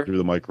sound better? Through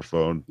the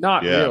microphone.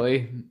 Not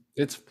really.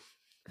 It's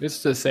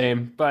the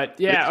same, but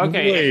yeah, it's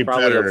okay. It's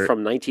probably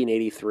from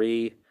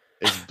 1983.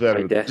 It's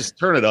better. Just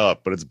turn it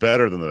up, but it's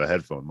better than the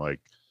headphone mic.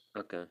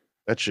 Okay.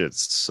 That shit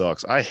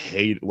sucks. I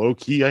hate it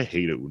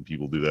when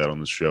people do that on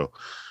the show.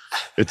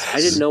 I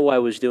didn't know I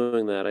was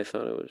doing that. I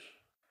thought it was.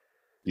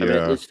 Yeah. I mean,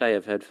 at least I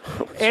have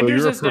headphones.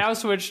 Anders has now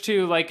switched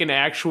to like an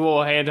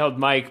actual handheld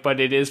mic, but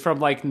it is from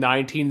like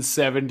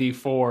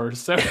 1974.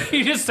 So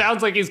he just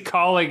sounds like he's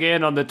calling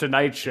in on the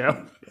Tonight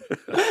Show.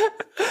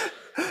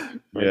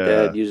 My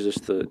dad used this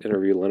to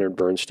interview Leonard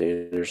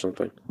Bernstein or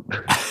something.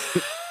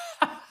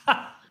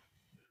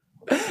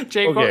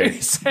 Jake, what were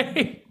you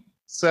saying?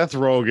 Seth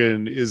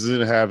Rogen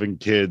isn't having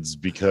kids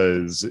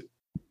because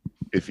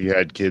if he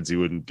had kids, he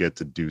wouldn't get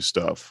to do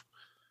stuff.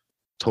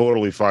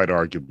 Totally fine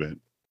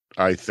argument.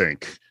 I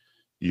think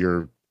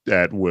you're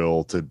at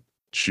will to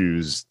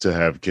choose to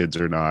have kids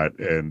or not.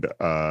 And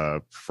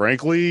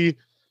frankly,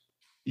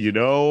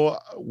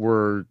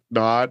 we're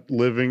not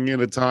living in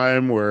a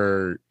time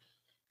where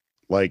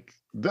like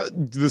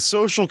the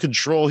social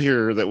control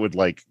here that would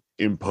like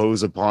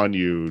impose upon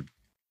you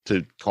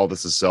to call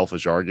this a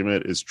selfish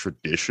argument is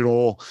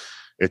traditional.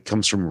 It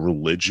comes from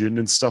religion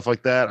and stuff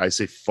like that. I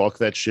say, fuck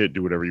that shit.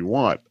 Do whatever you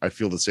want. I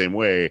feel the same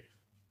way.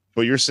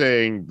 But you're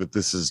saying that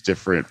this is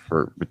different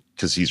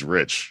because he's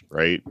rich,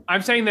 right?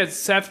 I'm saying that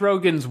Seth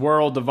Rogen's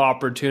world of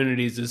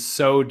opportunities is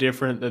so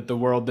different than the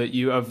world that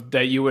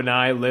you and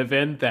I live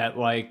in that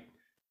like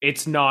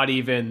it's not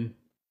even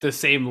the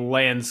same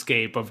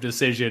landscape of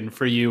decision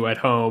for you at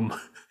home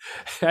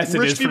As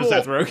it is for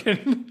Seth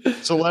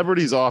Rogen.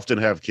 Celebrities often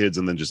have kids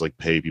and then just like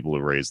pay people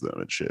to raise them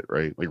and shit,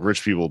 right? Like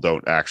rich people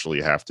don't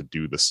actually have to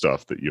do the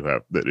stuff that you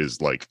have that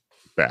is like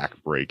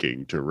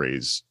backbreaking to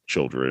raise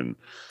children.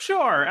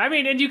 Sure. I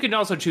mean, and you can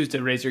also choose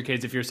to raise your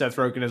kids if you're Seth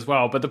Rogen as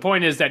well. But the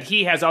point is that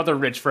he has other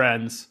rich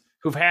friends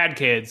who've had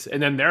kids,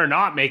 and then they're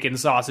not making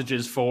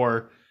sausages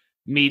for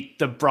meat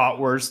the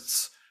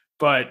bratwursts.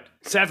 But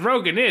Seth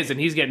Rogen is, and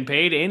he's getting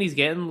paid and he's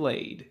getting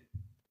laid.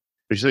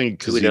 Are you saying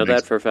do we know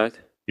that for a fact?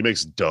 He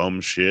makes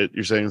dumb shit.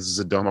 You're saying this is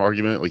a dumb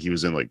argument? Like he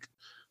was in like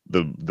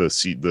the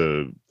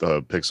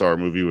Pixar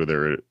movie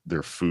where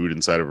their food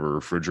inside of a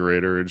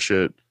refrigerator and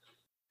shit,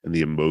 and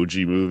the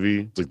Emoji movie.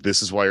 It's like,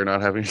 this is why you're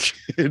not having a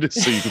kid,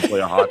 so you can play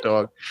a hot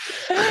dog.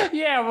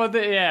 Yeah, well,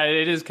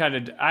 it is kind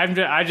of.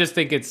 I just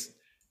think it's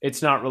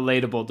not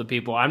relatable to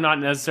people. I'm not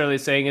necessarily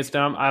saying it's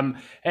dumb.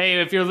 Hey,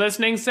 if you're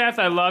listening, Seth,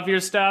 I love your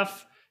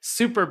stuff.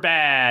 Super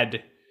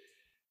bad.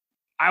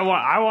 I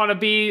want to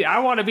be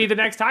the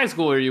next high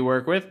schooler you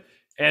work with.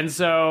 And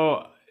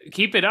so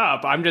keep it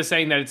up. I'm just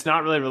saying that it's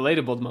not really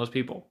relatable to most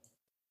people.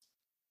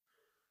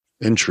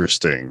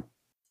 Interesting.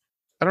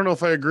 I don't know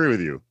if I agree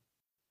with you.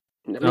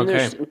 I mean,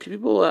 there's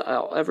people,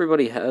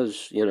 everybody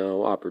has,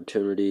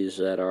 opportunities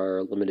that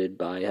are limited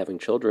by having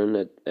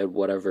children at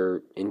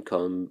whatever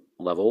income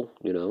level,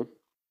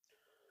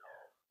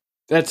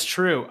 That's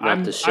true.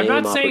 I'm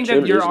not saying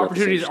that your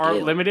opportunities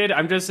aren't limited.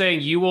 I'm just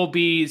saying you will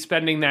be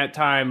spending that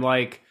time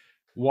like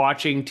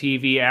watching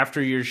TV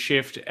after your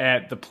shift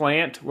at the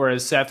plant,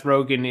 whereas Seth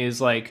Rogen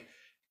is like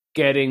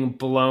getting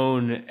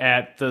blown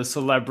at the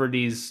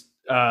celebrities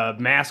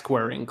mask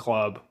wearing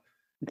club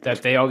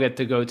that they all get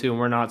to go to and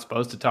we're not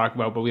supposed to talk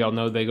about, but we all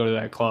know they go to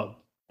that club.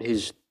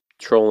 He's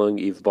trolling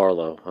Eve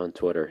Barlow on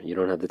Twitter. You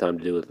don't have the time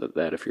to do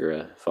that if you're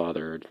a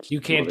father. You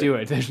can't do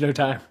it. There's no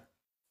time.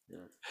 Yeah.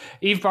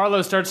 Eve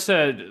Barlow starts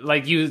to,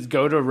 like, you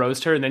go to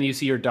roast her and then you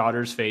see your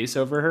daughter's face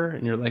over her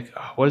and you're like,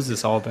 oh, what is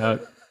this all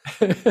about?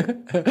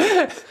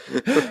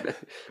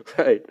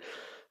 Right.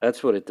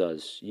 That's what it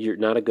does. You're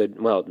not a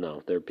good, well,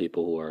 no, there are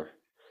people who are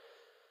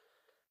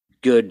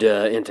good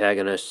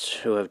antagonists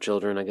who have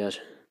children, I guess.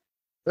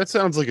 That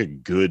sounds like a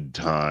good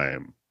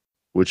time,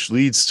 which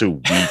leads to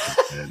weak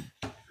men.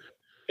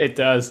 It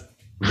does.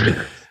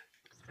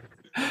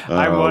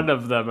 I'm one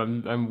of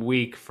them. I'm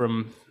weak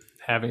from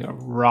having a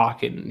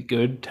rockin'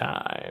 good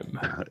time.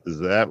 Is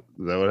that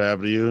what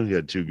happened to you? You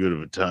had too good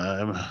of a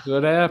time?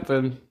 What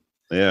happened?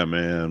 Yeah,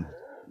 man.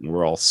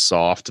 We're all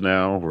soft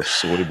now. We're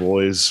soy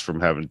boys from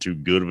having too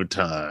good of a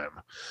time.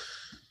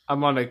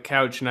 I'm on a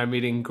couch and I'm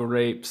eating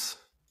grapes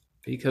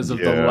because of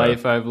the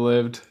life I've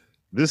lived.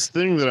 This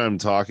thing that I'm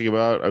talking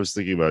about, I was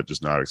thinking about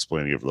just not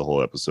explaining it for the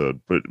whole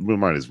episode, but we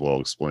might as well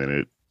explain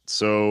it.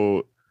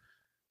 So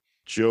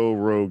Joe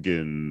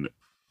Rogan,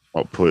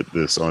 I'll put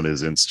this on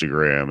his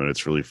Instagram, and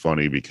it's really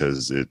funny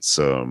because it's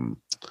kind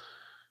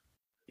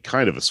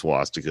of a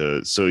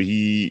swastika. So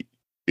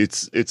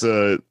it's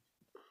a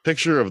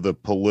picture of the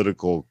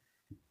political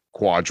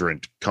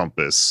quadrant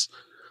compass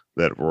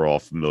that we're all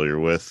familiar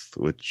with,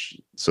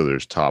 so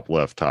there's top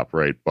left, top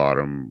right,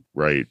 bottom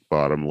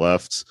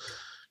left,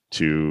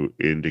 to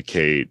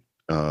indicate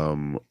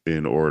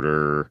in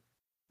order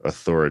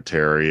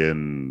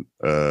authoritarian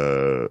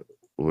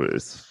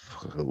it's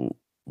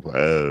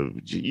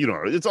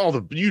all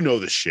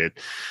the shit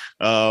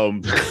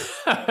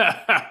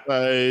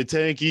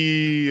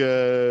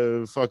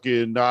tanky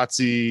fucking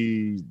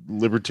Nazi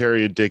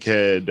libertarian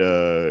dickhead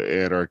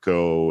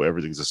anarcho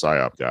everything's a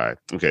psyop guy.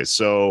 Okay,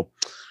 so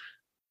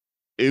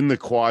in the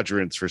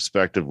quadrants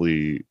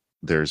respectively,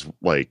 there's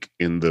like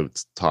in the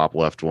top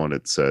left one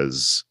it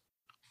says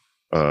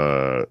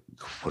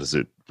what is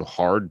it,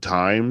 hard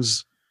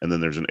times, and then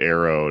there's an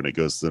arrow and it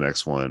goes to the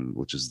next one,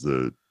 which is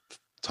the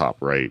top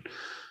right.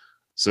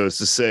 So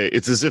it's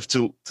as if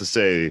to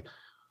say,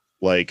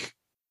 like,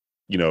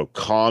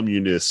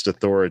 communist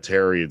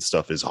authoritarian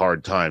stuff is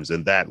hard times,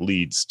 and that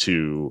leads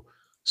to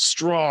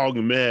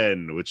strong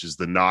men, which is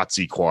the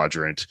Nazi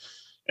quadrant,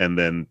 and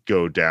then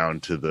go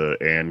down to the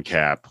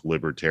ANCAP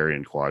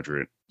libertarian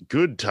quadrant,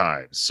 good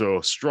times.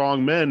 So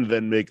strong men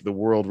then make the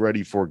world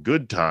ready for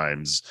good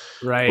times.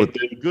 Right. But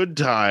then good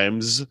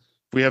times, if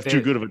we have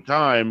too good of a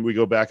time, we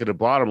go back into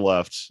bottom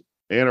left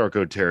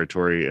anarcho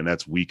territory, and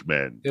that's weak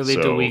men. They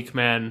lead to weak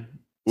men.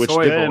 Which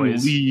Soy then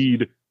boys.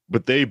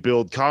 but they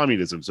build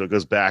communism. So it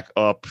goes back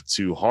up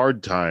to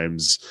hard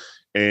times.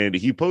 And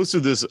he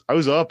posted this. I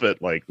was up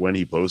at like when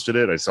he posted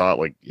it, I saw it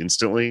like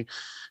instantly.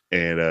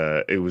 And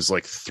it was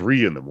like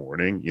 3 a.m,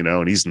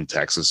 and he's in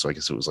Texas. So I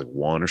guess it was like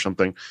 1 or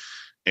something.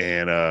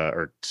 And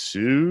or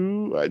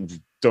 2. I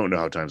don't know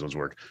how time zones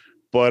work.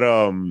 But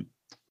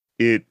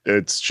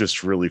it's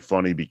just really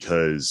funny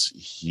because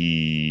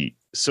if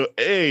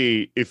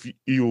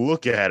you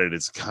look at it,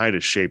 it's kind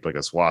of shaped like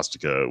a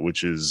swastika,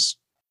 which is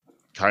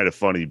kind of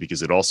funny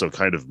because it also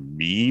kind of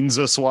means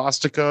a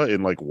swastika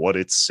in like what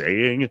it's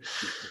saying.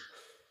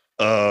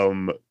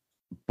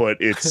 But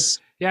it's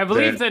yeah, I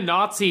believe the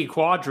Nazi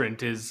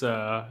quadrant is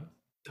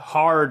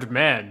hard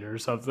men or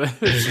something,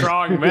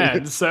 strong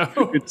men. So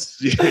it's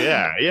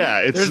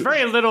there's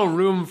very little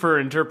room for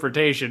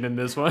interpretation in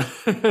this one.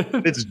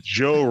 It's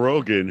Joe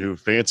Rogan who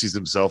fancies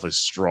himself a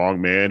strong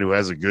man who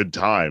has a good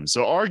time.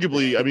 So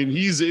arguably, I mean,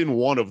 he's in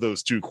one of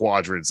those two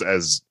quadrants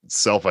as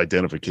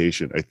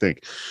self-identification, I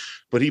think.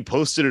 But he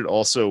posted it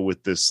also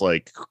with this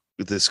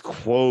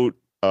quote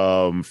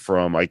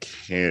from, I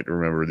can't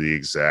remember the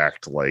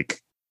exact like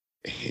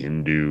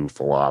Hindu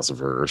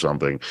philosopher or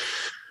something,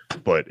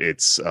 but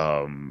it's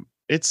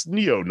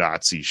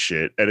neo-Nazi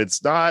shit, and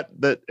it's not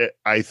that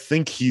I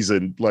think he's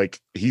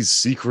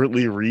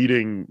secretly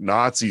reading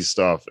Nazi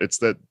stuff. It's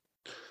that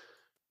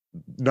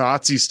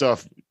Nazi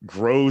stuff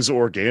grows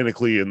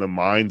organically in the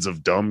minds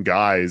of dumb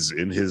guys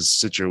in his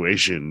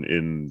situation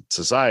in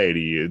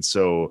society. And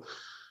so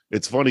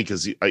it's funny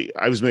because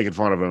I was making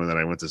fun of him, and then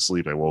I went to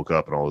sleep. I woke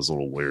up and all his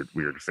little weird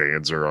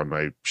fans are on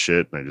my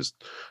shit, and I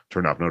just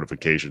turned off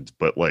notifications.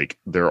 But like,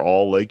 they're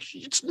all like,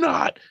 it's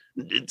not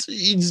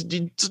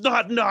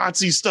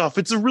Nazi stuff.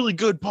 It's a really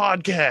good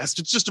podcast.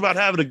 It's just about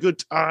having a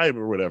good time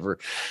or whatever.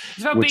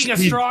 It's about being a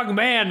strong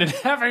man and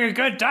having a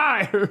good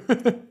time.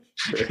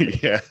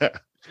 Yeah,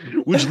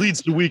 which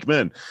leads to weak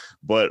men.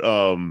 But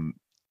I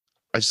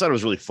just thought it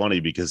was really funny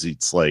because he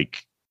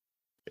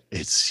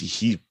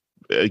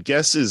I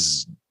guess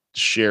is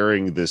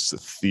sharing this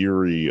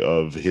theory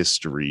of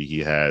history he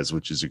has,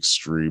 which is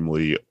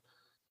extremely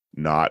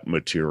not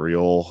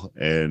material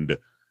and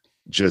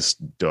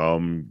just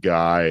dumb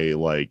guy,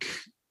 like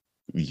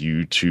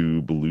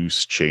YouTube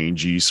loose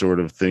changey sort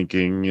of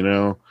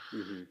thinking,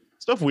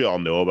 stuff we all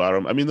know about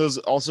him. I mean, those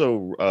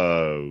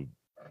also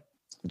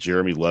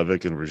Jeremy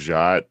Levick and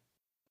Rajat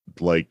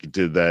like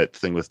did that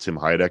thing with Tim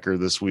Heidecker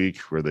this week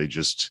where they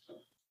just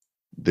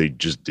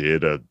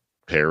did a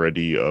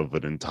parody of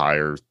an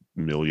entire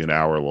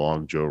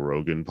million-hour-long Joe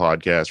Rogan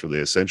podcast where they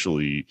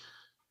essentially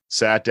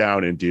sat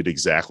down and did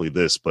exactly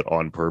this, but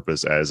on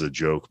purpose as a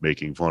joke,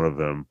 making fun of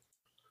him.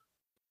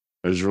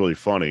 It was really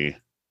funny.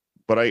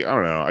 But I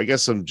don't know. I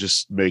guess I'm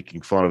just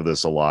making fun of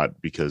this a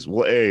lot because,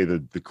 well,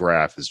 the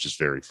graph is just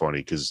very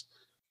funny because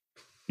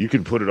you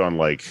can put it on,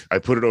 like, I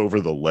put it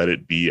over the Let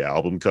It Be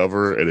album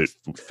cover and it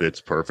fits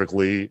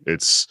perfectly.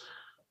 It's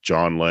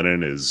John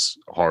Lennon is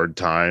Hard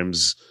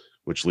Times,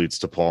 which leads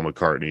to Paul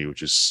McCartney,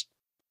 which is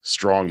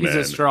Strong Man. He's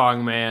a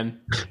strong man.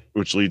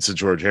 Which leads to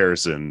George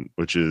Harrison,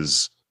 which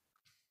is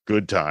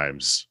Good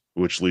Times,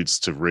 which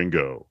leads to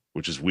Ringo,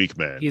 which is Weak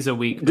Man. He's a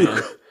weak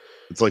man.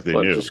 It's like they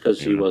knew. Just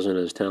because he wasn't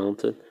as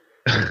talented.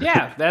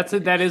 Yeah, that's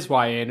it. That is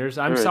why, Anders.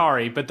 I'm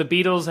sorry, but the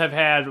Beatles have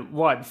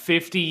had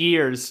 50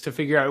 years to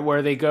figure out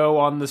where they go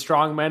on the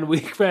strong men,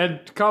 weak men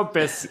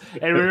compass,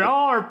 and we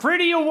all are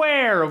pretty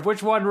aware of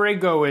which one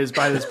Ringo is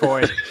by this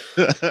point.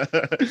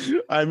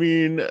 I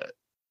mean,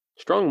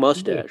 strong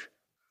mustache.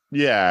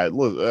 Yeah,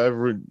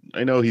 look,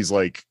 I know he's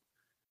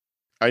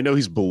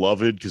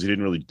beloved because he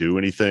didn't really do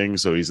anything,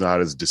 so he's not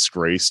as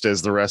disgraced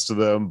as the rest of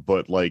them.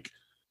 But like,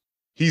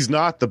 he's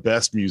not the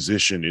best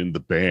musician in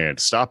the band.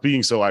 Stop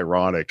being so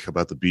ironic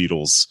about the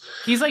Beatles.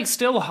 He's like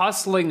still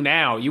hustling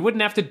now. You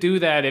wouldn't have to do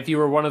that if you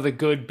were one of the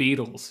good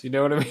Beatles. You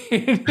know what I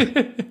mean?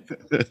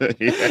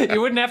 Yeah.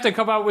 You wouldn't have to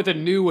come out with a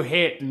new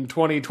hit in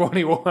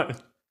 2021.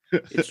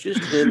 It's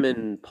just him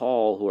and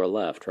Paul who are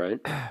left,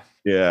 right?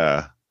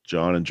 Yeah,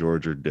 John and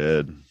George are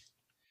dead.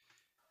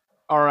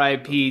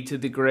 R.I.P. to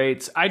the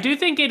greats. I do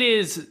think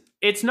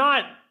it's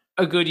not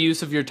a good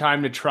use of your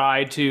time to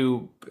try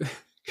to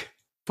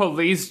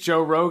police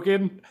Joe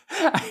Rogan.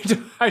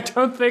 I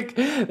don't think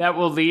that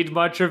will lead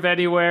much of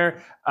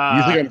anywhere.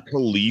 You think I'm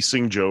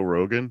policing Joe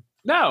Rogan?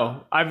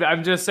 No,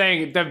 I'm just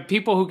saying the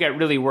people who get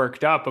really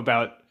worked up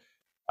about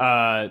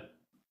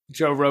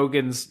Joe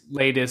Rogan's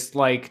latest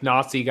like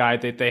Nazi guy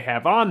that they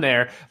have on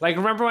there. Like,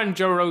 remember when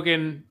Joe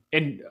Rogan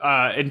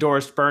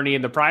endorsed Bernie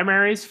in the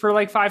primaries for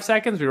like 5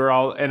 seconds?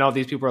 All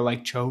these people are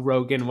like, Joe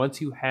Rogan,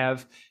 once you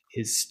have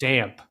his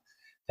stamp,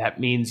 that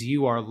means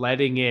you are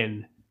letting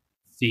in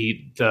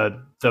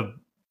the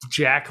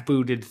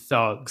jackbooted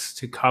thugs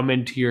to come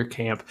into your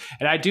camp.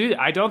 And I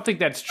don't think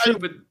that's true,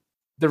 but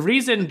the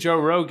reason Joe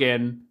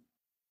Rogan,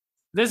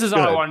 this is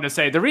all I wanted to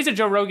say. The reason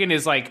Joe Rogan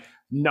is like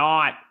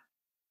not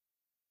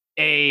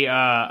a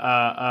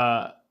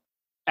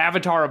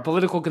avatar of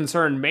political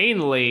concern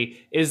mainly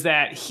is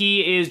that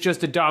he is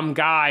just a dumb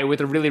guy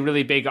with a really,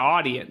 really big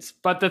audience.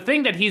 But the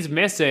thing that he's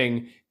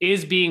missing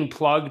is being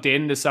plugged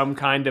into some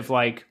kind of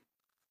like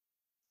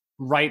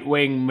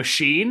right-wing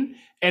machine.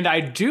 And I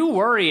do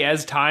worry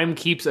as time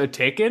keeps a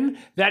ticking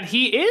that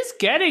he is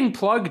getting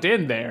plugged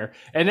in there.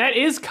 And that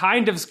is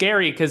kind of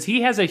scary because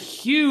he has a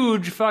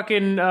huge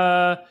fucking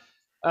radio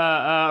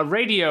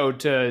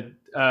to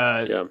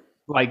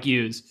like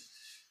use.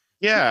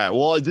 Yeah,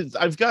 well,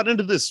 I've gotten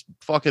into this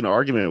fucking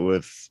argument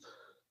with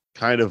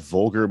kind of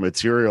vulgar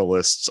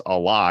materialists a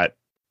lot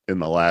in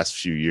the last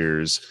few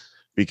years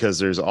because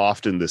there's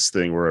often this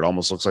thing where it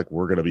almost looks like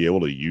we're going to be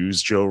able to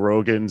use Joe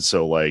Rogan.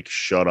 So like,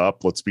 shut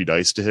up, let's be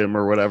nice to him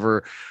or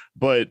whatever.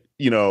 But,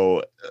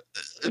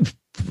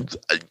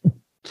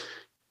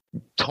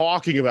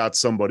 talking about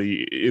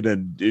somebody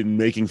in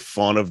making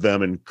fun of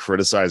them and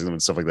criticizing them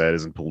and stuff like that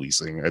isn't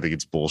policing. I think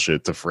it's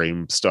bullshit to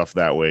frame stuff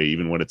that way,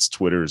 even when it's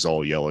Twitter's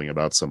all yelling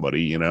about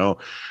somebody, you know?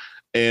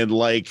 And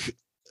like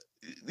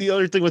the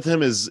other thing with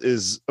him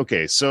is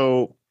okay,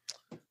 so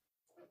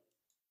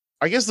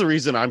I guess the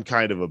reason I'm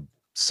kind of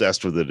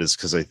obsessed with it is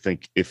because I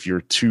think if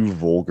you're too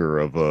vulgar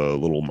of a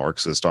little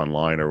Marxist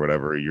online or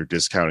whatever, you're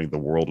discounting the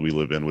world we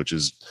live in, which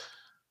is,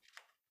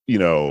 you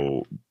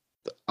know,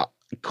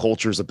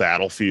 culture's a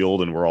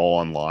battlefield and we're all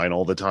online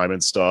all the time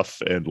and stuff.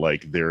 And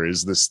like there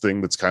is this thing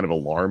that's kind of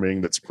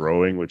alarming that's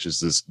growing, which is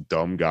this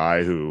dumb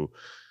guy who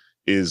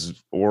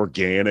is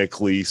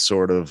organically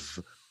sort of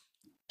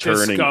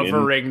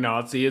discovering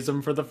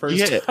Nazism for the first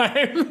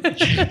time.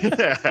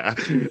 Yeah.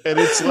 And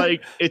it's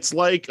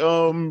like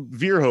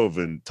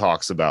Verhoeven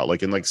talks about,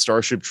 like in like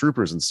Starship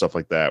Troopers and stuff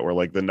like that, where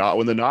like when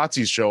the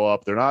Nazis show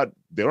up, they don't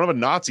have a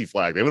Nazi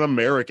flag, they have an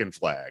American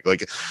flag.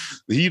 Like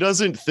he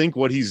doesn't think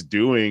what he's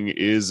doing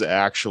is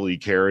actually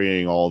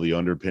carrying all the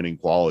underpinning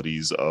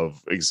qualities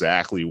of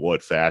exactly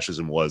what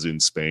fascism was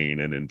in Spain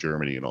and in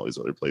Germany and all these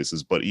other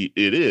places, but it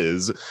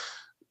is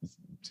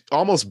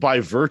almost by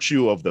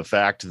virtue of the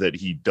fact that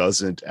he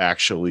doesn't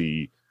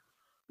actually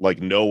like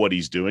know what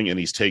he's doing, and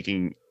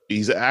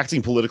he's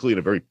acting politically in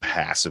a very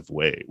passive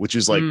way, which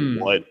is like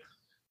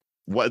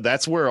what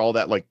that's where all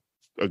that like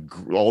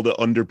all the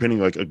underpinning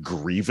like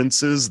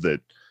grievances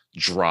that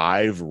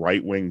drive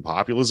right-wing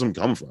populism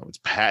come from.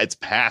 It's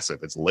passive,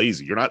 it's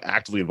lazy. You're not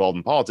actively involved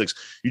in politics,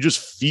 you just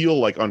feel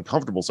like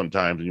uncomfortable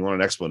sometimes and you want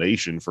an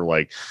explanation for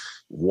like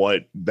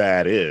what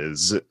that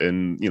is.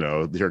 And you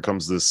know, here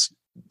comes this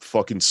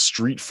fucking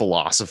street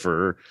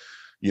philosopher,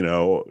 you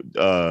know,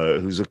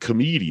 who's a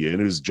comedian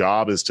whose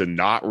job is to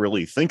not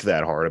really think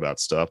that hard about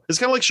stuff. It's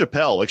kind of like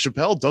Chappelle. Like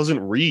Chappelle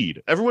doesn't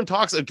read. Everyone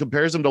talks and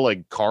compares him to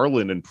like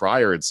Carlin and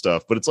Pryor and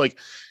stuff, but it's like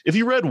if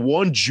he read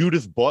one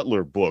Judith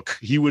Butler book,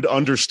 he would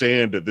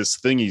understand this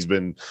thing he's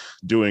been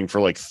doing for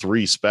like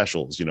 3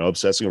 specials, you know,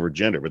 obsessing over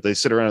gender. But they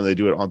sit around and they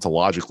do it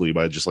ontologically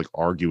by just like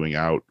arguing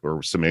out or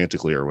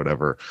semantically or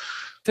whatever.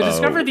 To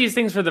discover these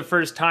things for the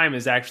first time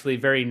is actually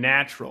very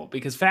natural,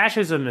 because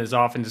fascism is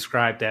often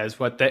described as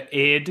what the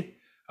id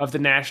of the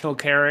national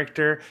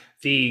character,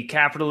 the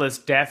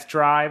capitalist death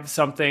drive,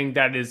 something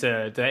that is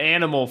the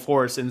animal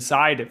force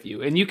inside of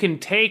you. And you can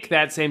take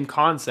that same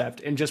concept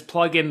and just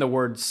plug in the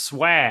word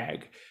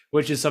swag,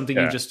 which is something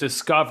you just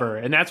discover.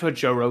 And that's what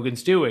Joe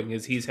Rogan's doing,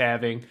 is he's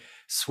having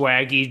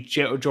swaggy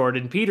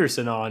Jordan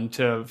Peterson on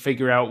to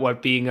figure out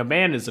what being a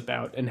man is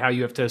about and how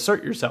you have to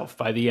assert yourself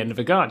by the end of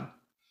a gun.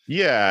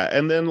 Yeah,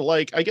 and then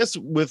like I guess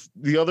with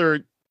the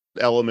other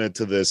element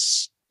to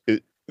this,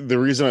 the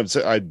reason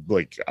I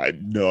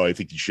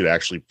think you should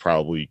actually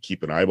probably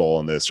keep an eyeball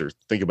on this or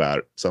think about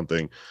it,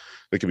 something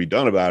that can be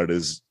done about it,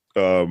 is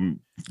Glenn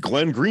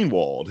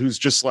Greenwald, who's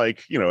just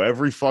like, you know,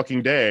 every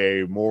fucking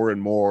day more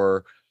and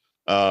more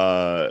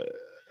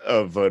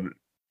of an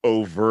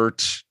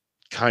overt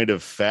kind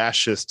of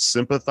fascist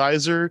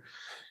sympathizer.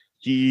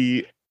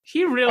 He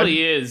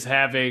really is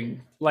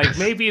having like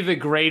maybe the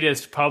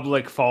greatest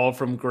public fall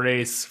from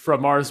grace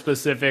from our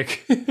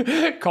specific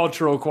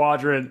cultural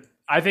quadrant,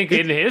 I think,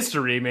 in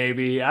history,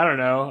 maybe. I don't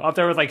know. Up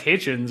there with like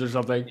Hitchens or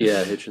something.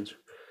 Yeah, Hitchens.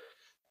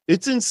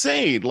 It's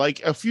insane.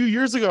 Like a few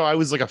years ago, I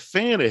was like a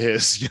fan of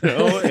his, you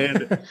know,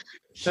 and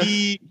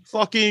he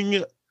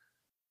fucking,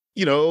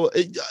 you know,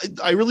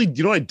 I really,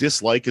 you know, what I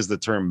dislike is the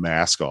term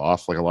mask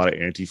off. Like a lot of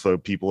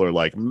Antifa people are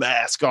like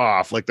mask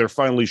off, like they're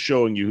finally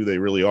showing you who they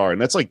really are.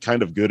 And that's like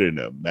kind of good in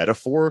a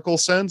metaphorical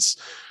sense.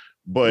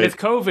 But with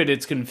COVID,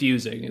 it's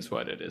confusing is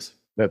what it is.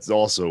 That's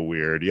also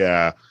weird.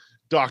 Yeah.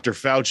 Dr.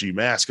 Fauci,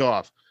 mask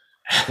off.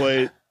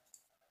 But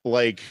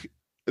like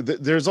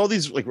there's all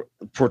these like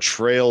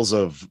portrayals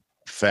of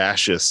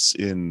fascists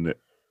in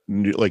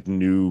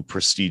new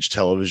prestige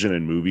television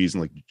and movies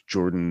and like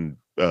Jordan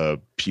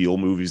Peele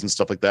movies and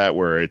stuff like that,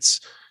 where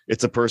it's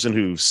a person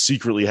who's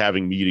secretly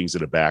having meetings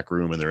in a back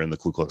room and they're in the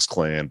Ku Klux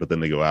Klan, but then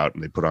they go out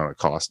and they put on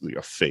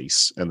a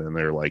face and then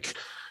they're like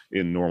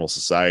in normal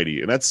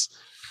society. And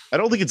I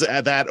don't think it's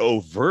that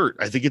overt.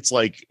 I think it's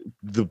like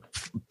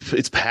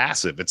it's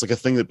passive. It's like a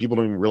thing that people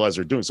don't even realize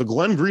they're doing. So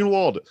Glenn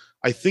Greenwald,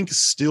 I think,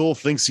 still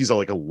thinks he's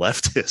like a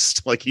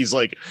leftist, like he's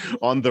like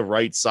on the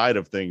right side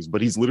of things, but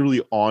he's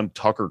literally on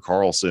Tucker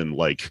Carlson,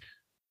 like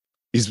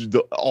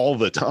all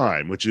the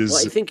time, which is.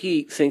 Well, I think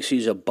he thinks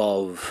he's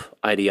above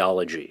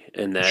ideology,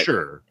 and that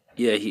sure,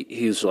 yeah,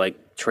 he's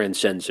like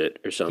transcends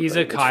it or something. He's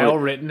a Kyle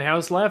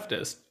Rittenhouse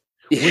leftist.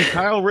 When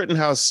Kyle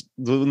Rittenhouse,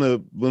 when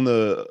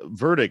the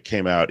verdict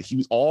came out, he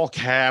was all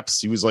caps.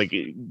 He was like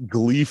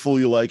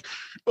gleefully like,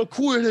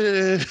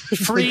 acquitted.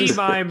 Free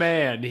my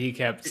man, he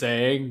kept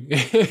saying.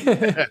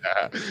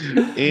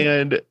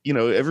 And, you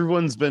know,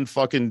 everyone's been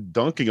fucking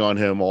dunking on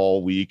him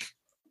all week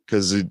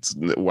because it's,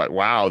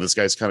 wow, this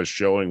guy's kind of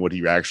showing what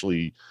he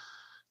actually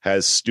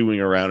has stewing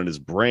around in his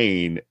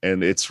brain.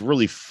 And it's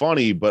really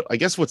funny. But I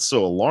guess what's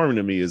so alarming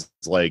to me is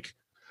like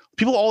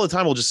people all the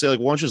time will just say, like,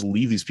 why don't you just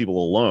leave these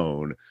people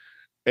alone?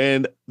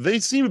 and they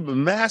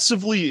seem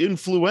massively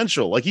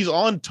influential. Like he's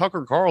on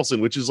Tucker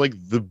Carlson, which is like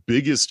the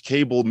biggest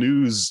cable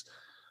news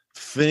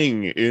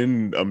thing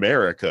in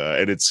America.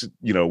 And it's,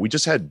 you know, we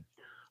just had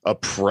a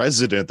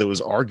president that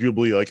was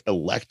arguably like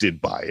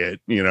elected by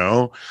it, you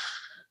know.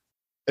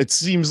 It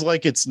seems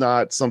like it's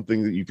not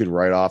something that you could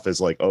write off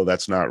as like, oh,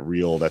 that's not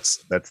real.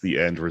 That's the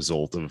end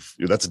result of,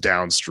 that's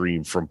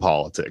downstream from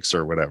politics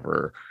or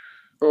whatever.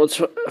 Well,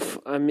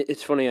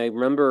 it's funny. I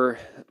remember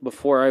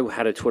before I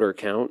had a Twitter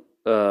account,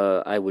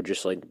 I would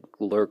just like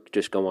lurk,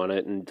 just go on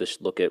it and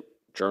just look at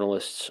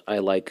journalists I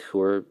like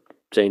who are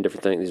saying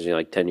different things, you know,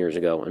 like 10 years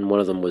ago. And one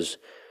of them was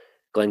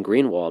Glenn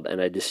Greenwald.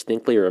 And I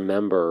distinctly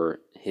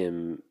remember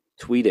him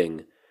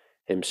tweeting,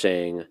 him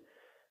saying,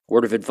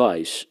 word of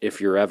advice,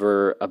 if you're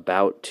ever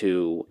about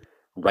to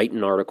write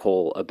an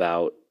article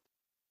about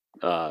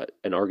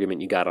an argument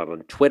you got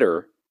on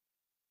Twitter,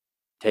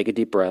 take a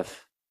deep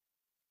breath,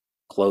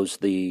 close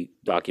the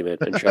document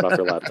and shut off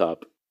your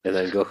laptop and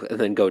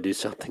then go do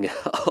something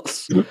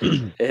else.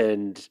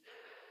 And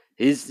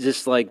he's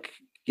just like,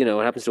 you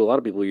know, it happens to a lot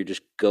of people. You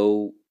just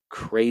go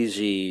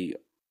crazy.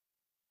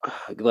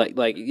 There's an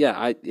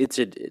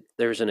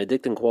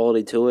addicting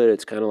quality to it.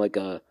 It's kind of like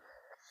a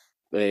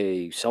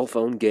cell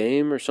phone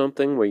game or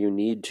something where you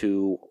need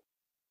to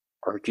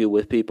argue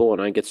with people.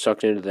 And I get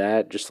sucked into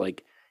that. Just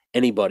like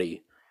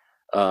anybody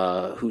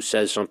who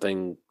says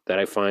something that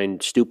I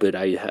find stupid,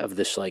 I have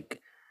this like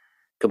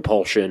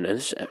compulsion,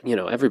 and you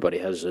know, everybody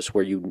has this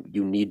where you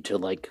need to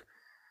like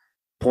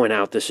point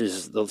out this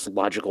is the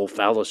logical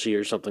fallacy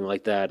or something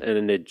like that,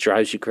 and it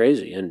drives you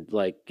crazy. And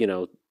like, you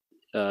know,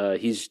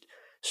 he's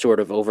sort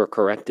of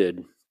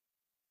overcorrected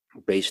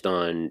based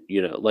on,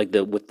 you know, like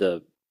with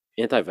the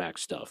anti-vax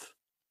stuff.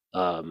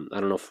 I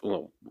don't know if,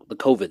 well, the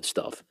COVID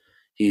stuff,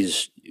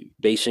 he's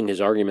basing his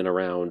argument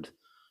around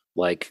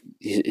like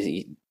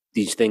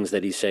these things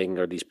that he's saying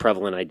are these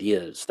prevalent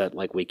ideas that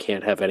like we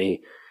can't have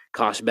any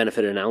cost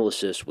benefit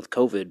analysis with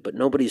COVID, but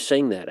nobody's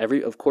saying that.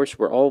 Of course,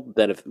 we're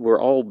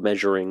all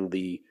measuring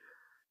the,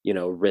 you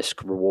know,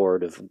 risk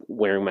reward of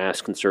wearing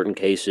masks in certain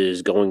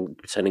cases,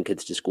 sending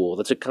kids to school.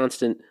 That's a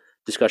constant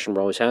discussion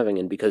we're always having.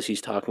 And because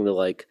he's talking to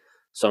like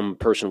some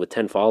person with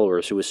 10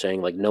 followers who is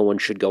saying like no one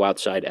should go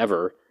outside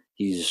ever,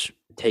 he's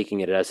taking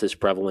it as this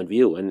prevalent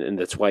view. And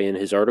that's why in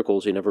his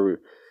articles he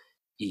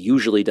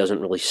usually doesn't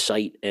really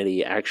cite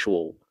any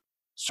actual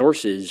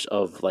sources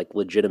of like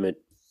legitimate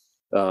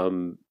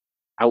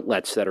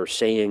outlets that are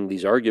saying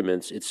these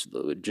arguments.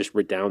 It just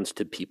redounds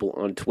to people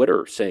on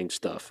Twitter saying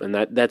stuff. And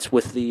that's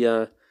with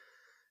the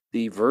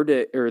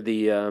verdict or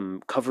the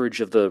coverage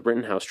of the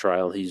Rittenhouse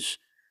trial. He's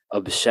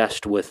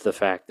obsessed with the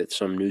fact that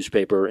some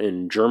newspaper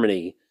in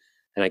Germany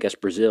and I guess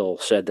Brazil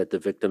said that the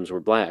victims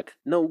were black.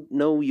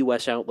 No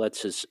U.S.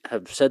 outlets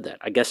have said that.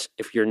 I guess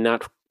if you're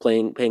not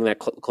paying that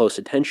close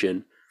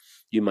attention,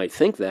 you might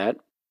think that,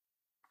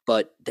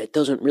 but that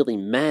doesn't really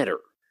matter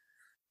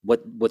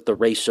what the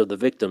race of the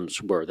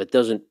victims were. That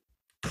doesn't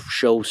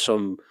show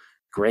some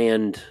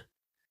grand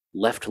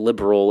left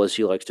liberal, as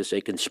he likes to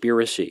say,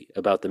 conspiracy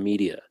about the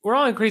media. We're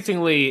all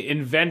increasingly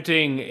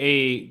inventing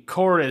a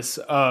chorus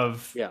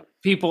of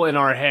people in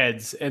our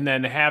heads and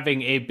then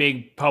having a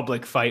big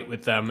public fight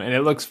with them. And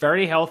it looks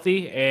very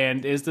healthy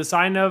and is the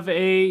sign of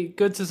a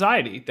good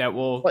society that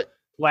will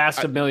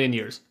last a million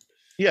years.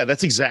 Yeah,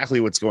 that's exactly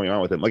what's going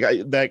on with him. Like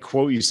that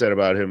quote you said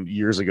about him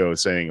years ago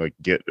saying like,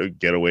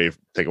 get away,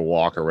 take a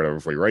walk or whatever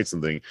before you write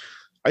something.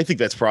 I think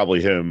that's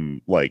probably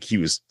him. Like he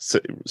was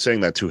saying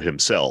that to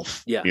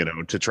himself, you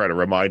know, to try to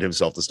remind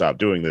himself to stop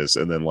doing this.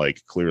 And then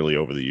like clearly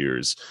over the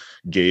years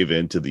gave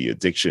into the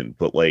addiction.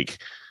 But like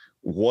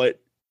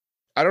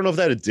I don't know if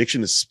that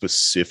addiction is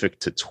specific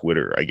to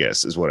Twitter, I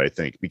guess is what I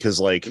think, because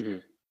like,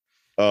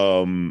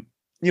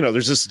 you know,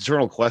 there's this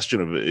eternal question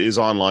of is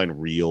online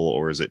real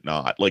or is it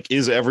not? Like,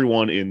 is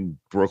everyone in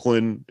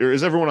Brooklyn or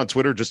is everyone on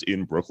Twitter just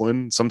in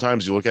Brooklyn?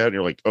 Sometimes you look at it and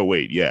you're like, oh,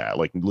 wait, yeah,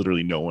 like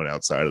literally no one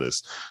outside of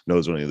this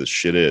knows what any of this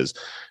shit is.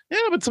 Yeah,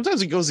 but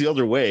sometimes it goes the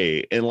other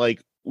way. And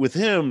like with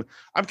him,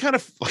 I'm kind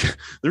of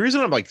the reason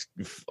I'm like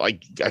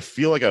I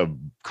feel like a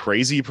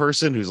crazy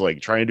person who's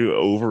like trying to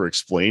over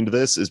explain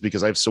this is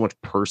because I have so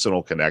much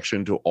personal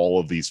connection to all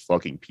of these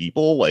fucking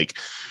people. Like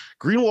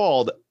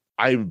Greenwald,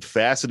 I'm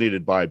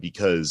fascinated by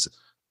because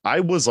I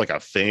was like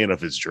a fan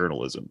of his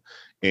journalism.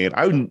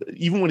 And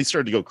even when he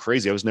started to go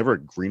crazy, I was never a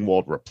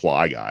Greenwald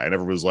reply guy. I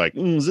never was like,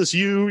 is this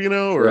you, you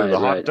know, or the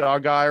hot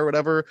dog guy or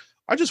whatever.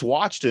 I just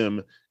watched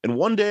him. And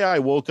one day I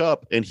woke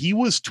up and he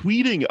was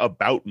tweeting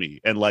about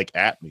me and like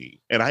at me.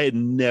 And I had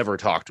never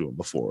talked to him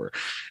before.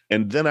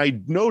 And then I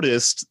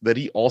noticed that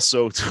he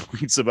also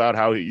tweets about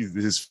how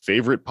his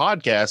favorite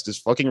podcast is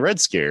fucking Red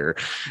Scare.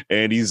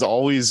 And he's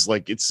always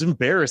like, it's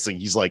embarrassing.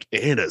 He's like,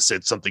 Anna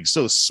said something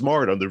so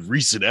smart on the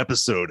recent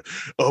episode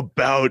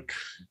about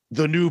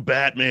the new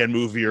Batman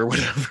movie or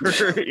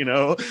whatever, you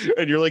know?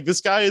 And you're like, this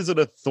guy is an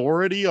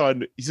authority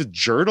he's a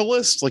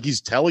journalist. Like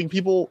he's telling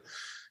people.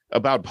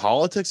 about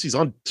politics. He's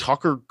on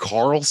Tucker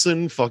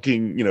Carlson,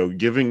 fucking,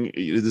 giving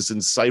this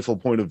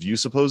insightful point of view,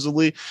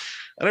 supposedly.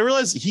 And I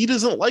realized he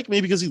doesn't like me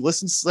because he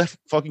listens to that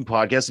fucking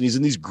podcast and he's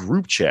in these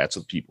group chats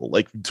with people.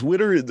 Like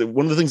Twitter,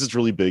 one of the things that's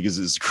really big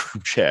is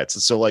group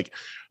chats. So like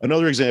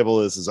another example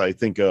is I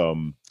think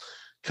kind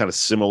of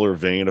similar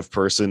vein of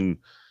person,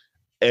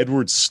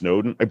 Edward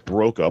Snowden. I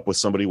broke up with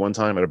somebody one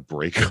time at a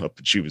breakup,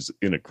 and she was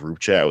in a group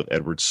chat with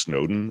Edward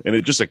Snowden. And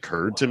it just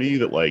occurred to me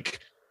that like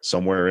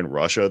somewhere in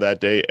Russia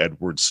that day,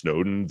 Edward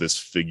Snowden, this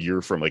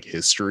figure from like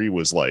history,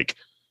 was like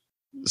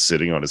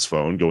sitting on his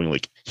phone going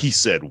like, he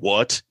said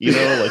what?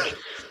 Like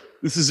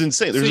this is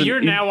insane. So you're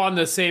now on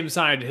the same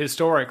side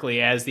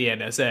historically as the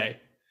NSA.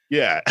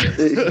 Yeah.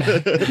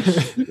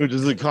 Which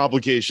is a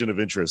complication of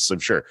interests, I'm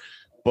sure.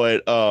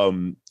 But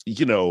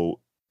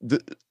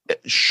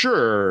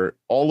sure,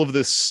 all of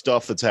this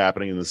stuff that's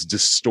happening in this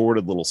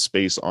distorted little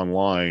space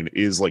online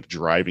is like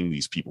driving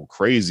these people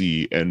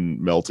crazy and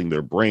melting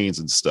their brains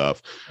and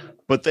stuff.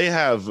 But they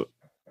have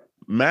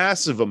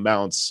massive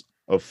amounts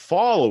of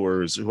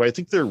followers who I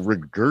think they're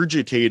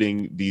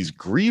regurgitating these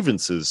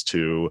grievances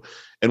to.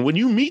 And when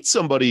you meet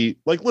somebody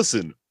like,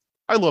 listen,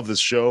 I love this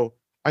show.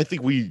 I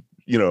think we're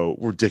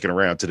dicking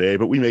around today,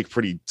 but we make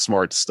pretty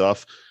smart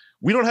stuff.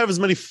 We don't have as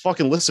many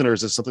fucking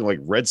listeners as something like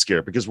Red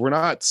Scare because we're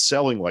not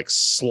selling like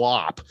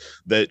slop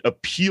that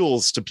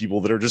appeals to people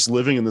that are just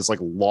living in this like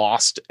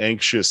lost,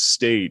 anxious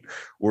state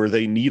where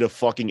they need a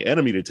fucking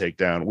enemy to take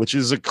down, which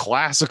is a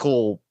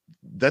classical.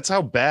 That's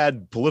how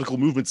bad political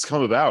movements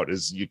come about,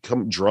 is you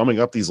come drumming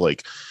up these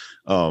like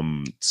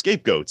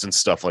scapegoats and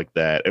stuff like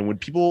that. And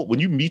when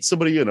you meet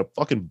somebody in a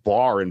fucking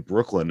bar in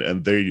Brooklyn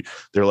and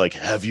they're like,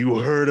 have you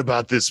heard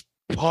about this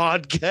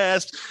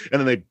podcast? And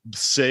then they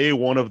say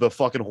one of the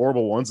fucking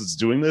horrible ones that's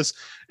doing this.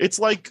 It's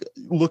like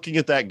looking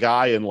at that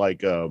guy in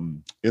like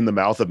In the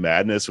Mouth of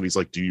Madness when he's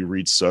like, do you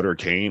read Sutter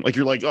Kane? Like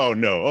you're like, oh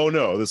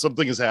no, there's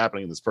something is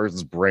happening in this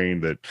person's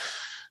brain that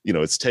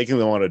it's taking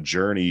them on a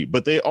journey.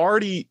 But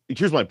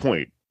here's my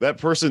point. That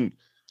person,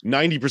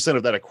 90%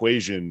 of that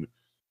equation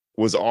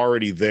was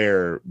already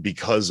there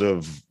because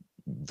of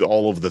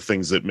all of the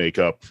things that make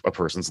up a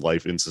person's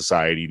life in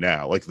society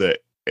now, like the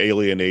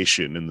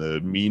alienation and the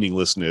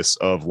meaninglessness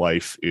of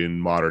life in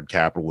modern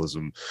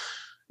capitalism.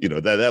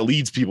 That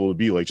leads people to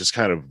be like just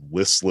kind of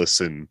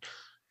listless and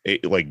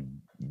like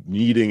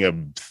needing a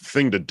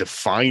thing to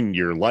define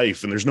your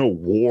life. And there's no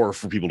war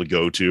for people to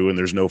go to, and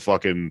there's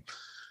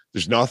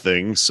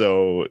nothing.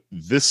 So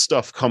this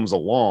stuff comes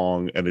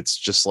along and it's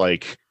just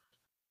like,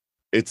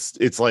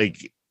 it's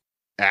like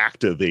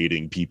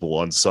activating people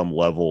on some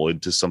level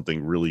into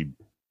something really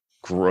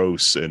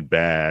gross and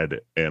bad.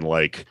 And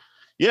like,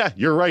 yeah,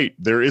 you're right.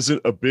 There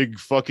isn't a big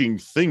fucking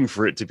thing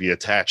for it to be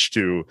attached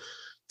to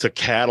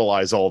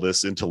catalyze all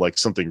this into like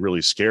something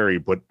really scary,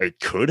 but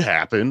it could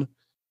happen,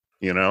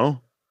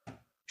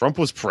 Trump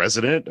was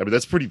president. I mean,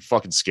 that's pretty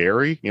fucking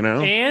scary,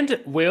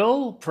 And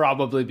will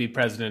probably be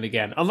president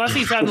again, unless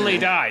he suddenly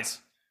dies.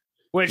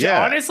 Which,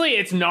 honestly,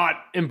 it's not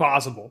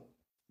impossible.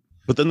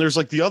 But then there's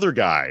like the other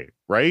guy,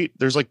 right?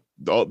 There's like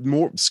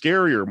more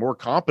scarier, more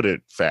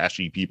competent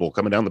fashy people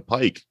coming down the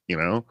pike,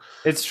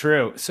 It's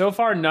true. So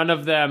far, none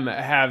of them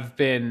have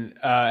been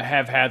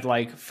have had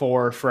like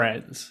 4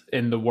 friends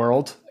in the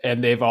world,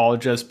 and they've all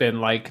just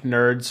been like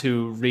nerds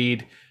who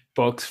read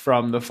books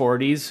from the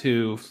 40s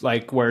who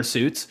like wear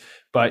suits.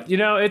 But,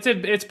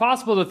 it's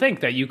possible to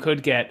think that you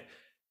could get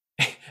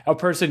a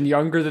person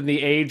younger than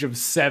the age of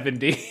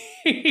 70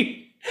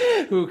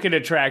 who can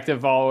attract a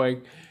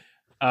following.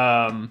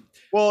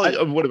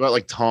 What about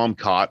like Tom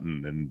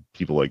Cotton and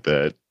people like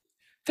that?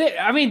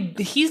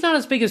 He's not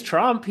as big as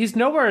Trump. He's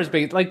nowhere as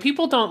big. Like,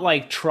 people don't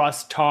like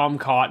trust Tom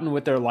Cotton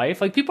with their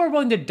life. Like, people are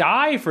willing to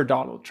die for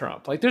Donald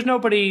Trump. Like, there's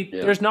nobody,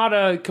 there's not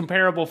a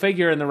comparable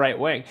figure in the right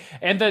wing.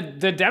 And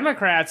the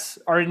Democrats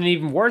are in an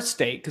even worse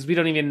state because we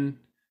don't even...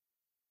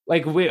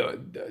 Like,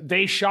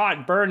 they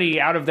shot Bernie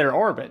out of their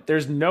orbit.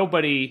 There's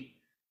nobody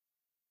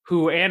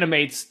who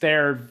animates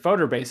their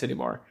voter base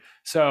anymore.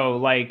 So,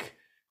 like,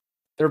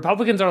 the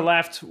Republicans are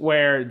left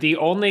where the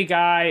only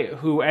guy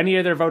who any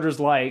of their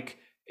voters like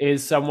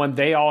is someone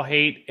they all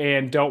hate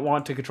and don't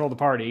want to control the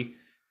party.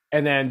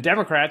 And then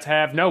Democrats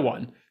have no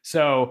one.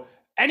 So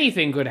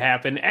anything could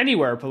happen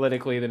anywhere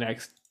politically the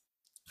next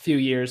few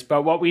years.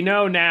 But what we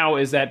know now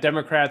is that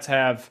Democrats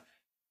have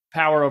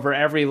power over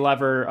every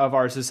lever of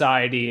our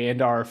society and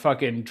are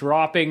fucking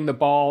dropping the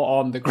ball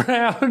on the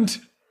ground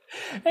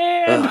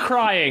and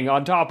crying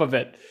on top of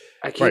it.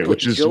 Right,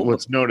 which is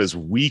what's known as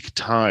weak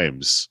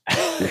times.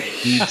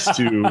 It leads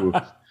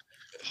to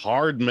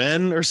hard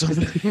men or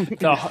something.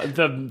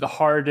 the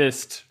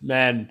hardest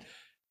men,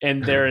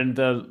 and they're in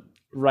the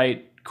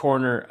right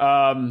corner.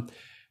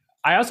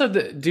 I also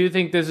do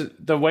think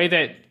the way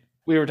that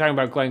we were talking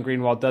about Glenn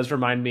Greenwald does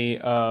remind me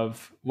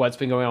of what's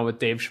been going on with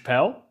Dave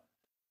Chappelle,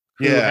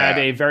 who had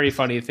a very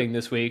funny thing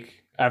this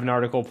week. I have an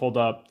article pulled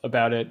up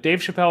about it. Dave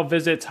Chappelle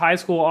visits high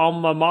school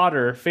alma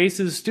mater,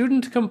 faces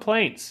student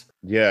complaints.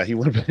 Yeah, he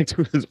went back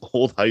to his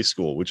old high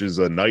school, which is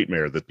a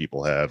nightmare that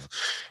people have.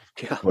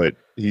 Yeah. But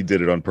he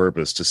did it on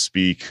purpose to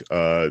speak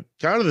kind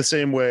of the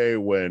same way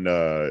when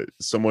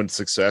someone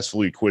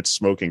successfully quits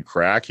smoking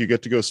crack, you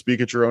get to go speak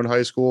at your own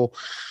high school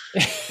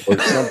or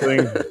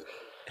something.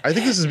 I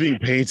think this is being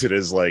painted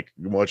as like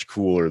much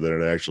cooler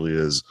than it actually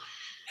is.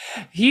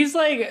 He's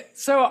like,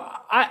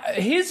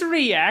 his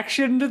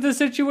reaction to the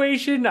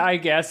situation, I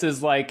guess,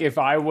 is like, if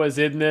I was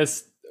in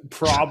this,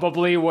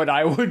 probably what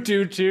I would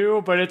do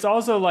too. But it's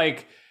also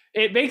like,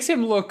 it makes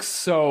him look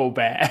so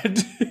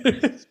bad.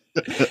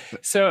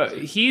 So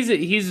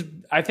he's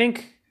I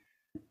think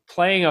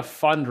playing a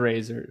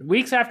fundraiser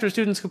weeks after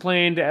students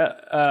complaints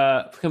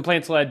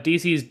led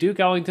DC's Duke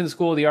Ellington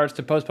School of the Arts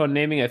to postpone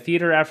naming a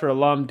theater after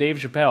alum Dave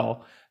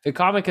Chappelle. The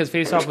comic has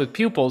faced off with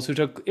pupils who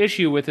took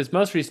issue with his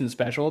most recent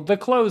special, The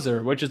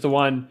Closer, which is the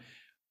one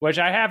which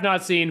I have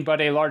not seen,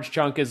 but a large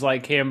chunk is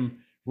like him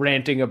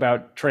ranting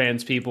about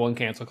trans people and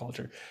cancel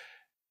culture.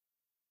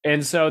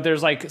 And so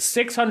there's like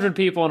 600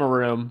 people in a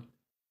room,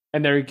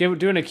 and they're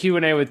doing a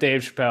Q&A with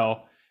Dave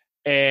Chappelle.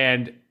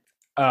 And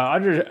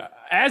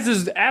as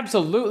is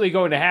absolutely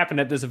going to happen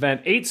at this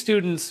event, 8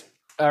 students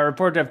are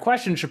reported to have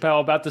questioned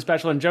Chappelle about the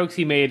special and jokes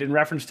he made in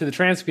reference to the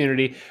trans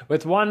community,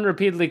 with one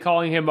repeatedly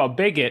calling him a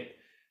bigot,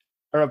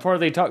 or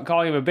reportedly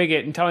calling him a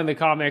bigot and telling the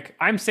comic,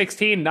 "I'm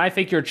 16 and I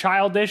think you're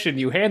childish and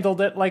you handled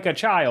it like a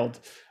child."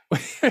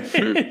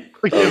 The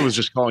kid was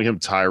just calling him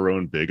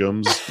Tyrone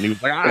Biggums, and he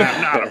was like, "I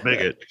am not a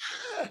bigot."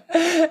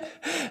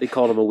 They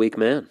called him a weak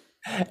man.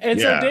 And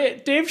so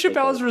Dave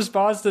Chappelle's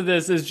response to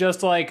this is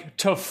just like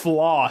to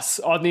floss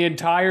on the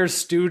entire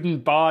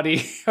student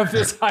body of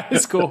this high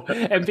school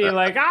and be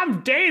like,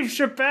 "I'm Dave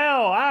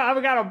Chappelle.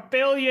 I've got $1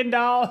 billion.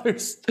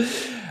 This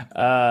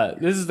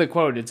is the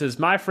quote. It says,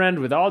 "My friend,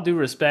 with all due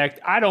respect,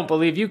 I don't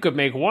believe you could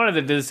make one of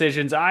the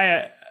decisions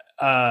I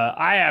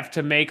have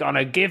to make on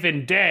a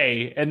given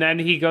day." And then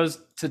he goes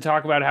to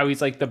talk about how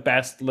he's like the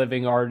best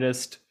living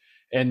artist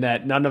and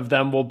that none of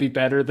them will be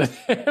better than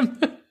him.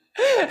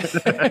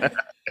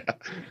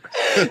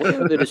 What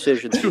are the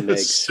decisions you make?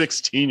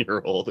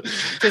 16-year-old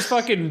just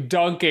fucking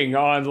dunking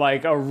on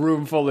like a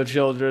room full of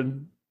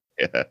children.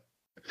 Yeah.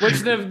 Which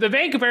the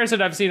main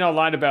comparison I've seen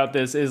online about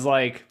this is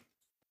like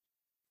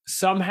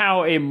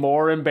somehow a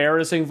more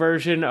embarrassing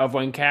version of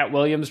when Cat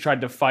Williams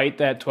tried to fight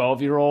that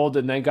 12-year-old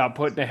and then got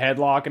put in a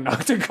headlock and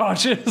knocked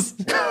unconscious.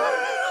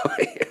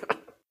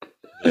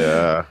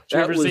 Yeah. Did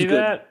you ever see good.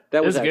 that?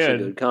 That was actually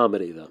good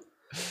comedy, though.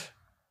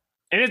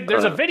 And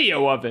there's a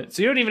video of it,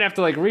 so you don't even have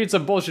to like read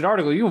some bullshit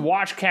article. You can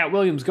watch Cat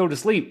Williams go to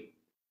sleep.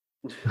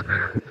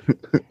 Let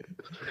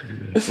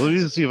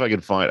me see if I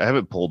can find. I have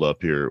it pulled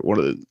up here.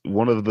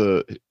 One of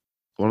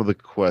the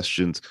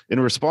questions in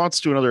response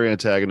to another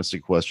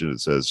antagonistic question. It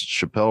says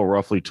Chappelle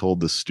roughly told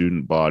the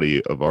student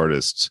body of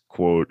artists,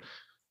 quote,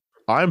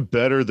 "I'm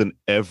better than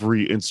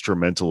every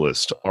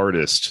instrumentalist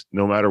artist,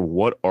 no matter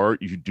what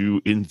art you do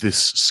in this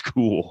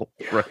school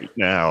right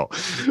now.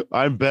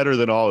 I'm better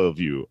than all of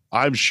you.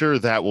 I'm sure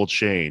that will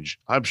change.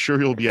 I'm sure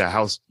you'll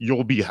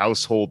be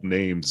household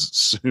names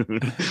soon."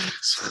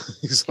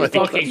 He's like,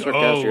 fucking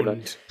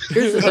owned.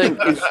 Here's the thing: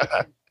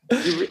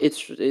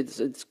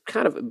 it's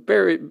kind of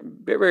very,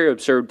 very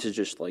absurd to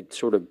just like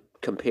sort of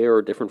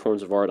compare different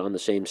forms of art on the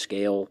same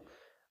scale.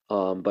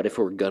 But if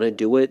we're gonna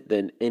do it,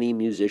 then any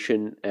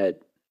musician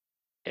at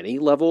any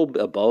level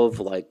above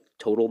like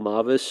total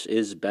novice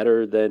is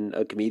better than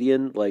a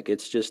comedian. Like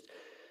it's just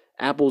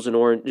apples and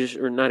oranges,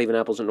 or not even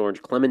apples and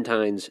orange,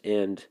 clementines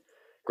and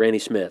Granny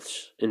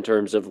Smiths in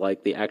terms of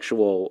like the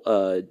actual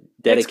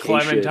dedication.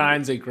 It's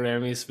clementines and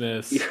Granny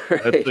Smiths.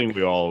 Right? that thing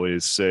we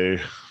always say.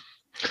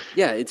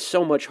 Yeah, it's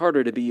so much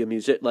harder to be a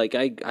musician. Like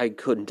I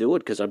couldn't do it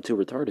because I'm too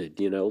retarded.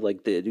 You know,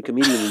 like the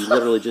comedian, you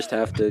literally just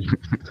have to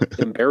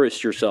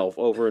embarrass yourself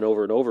over and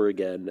over and over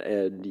again,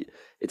 and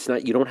it's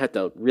not. You don't have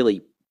to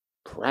really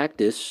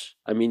practice.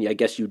 I mean, I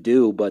guess you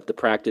do, but the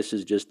practice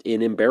is just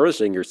in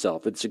embarrassing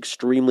yourself. It's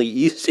extremely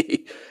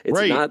easy. It's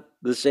Right. not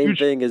the same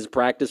thing as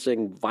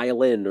practicing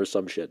violin or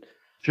some shit.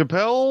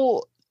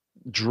 Chappelle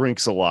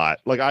drinks a lot.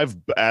 Like I've,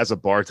 as a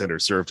bartender,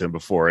 served him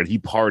before, and he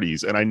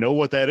parties, and I know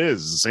what that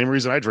is. It's the same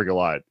reason I drink a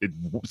lot.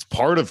 It's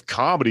part of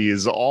comedy.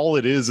 Is all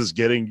it is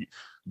getting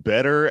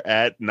better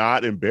at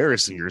not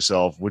embarrassing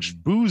yourself, which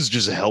booze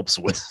just helps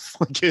with.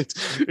 Like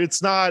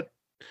it's not.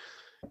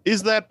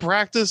 Is that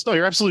practice? No,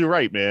 you're absolutely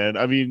right, man.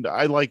 I mean,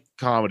 I like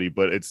comedy,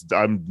 but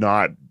I'm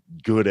not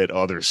good at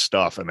other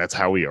stuff, and that's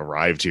how we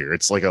arrived here.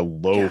 It's like a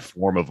low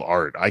form of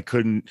art. I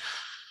couldn't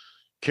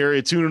carry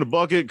a tune in a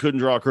bucket,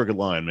 couldn't draw a crooked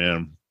line,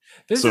 man.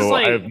 This is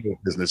like, I have no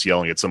business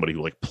yelling at somebody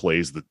who like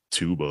plays the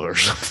tuba or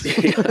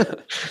something.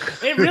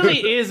 it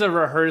really is a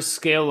rehearsed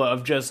skill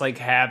of just like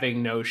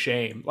having no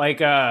shame. Like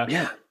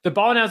the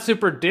Ballin' Out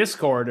Super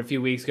Discord a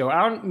few weeks ago,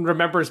 I don't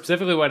remember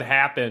specifically what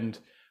happened,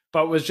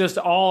 but was just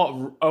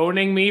all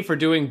owning me for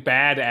doing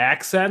bad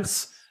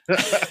accents.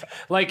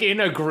 Like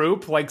in a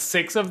group, like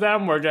 6 of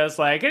them were just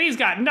like, and he's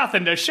got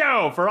nothing to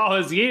show for all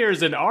his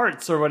years in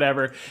arts or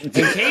whatever. And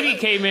Katie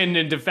came in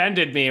and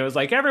defended me. It was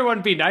like,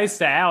 everyone be nice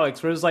to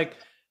Alex. Where it was like,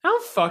 I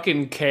don't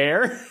fucking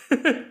care.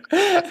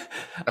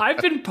 I've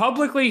been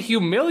publicly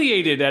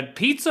humiliated at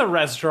pizza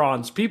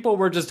restaurants people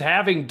were just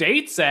having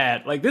dates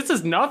at. Like, this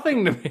is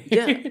nothing to me.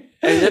 Yeah.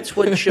 And that's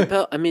what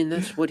Chappelle, I mean,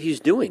 that's what he's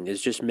doing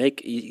is just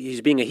he's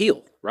being a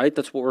heel, right?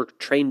 That's what we're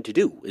trained to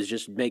do is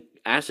just make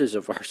asses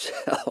of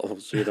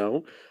ourselves, you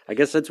know? I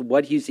guess that's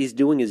what he's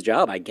doing his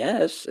job, I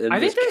guess. I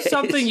think there's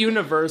something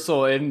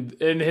universal in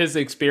his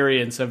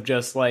experience of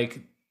just like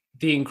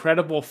the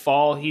incredible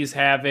fall he's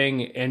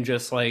having and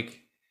just like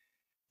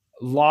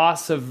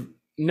loss of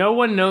no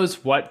one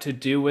knows what to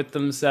do with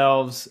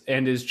themselves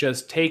and is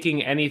just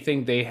taking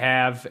anything they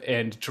have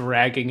and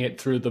dragging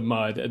it through the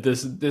mud.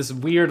 This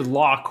weird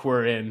lock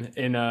we're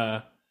in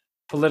a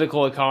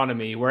political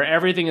economy where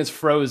everything is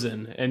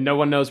frozen and no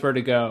one knows where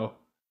to go.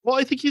 Well,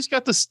 I think he's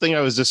got this thing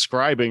I was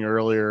describing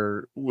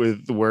earlier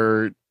with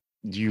where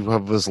you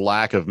have this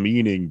lack of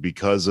meaning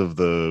because of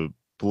the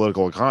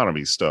political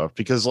economy stuff.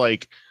 Because,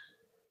 like,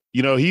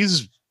 you know,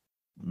 he's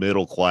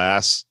middle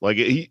class. Like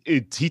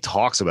he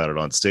talks about it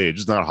on stage.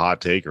 It's not a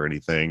hot take or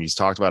anything. He's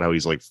talked about how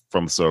he's like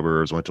from the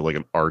suburbs, went to like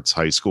an arts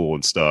high school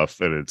and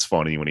stuff. And it's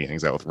funny when he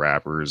hangs out with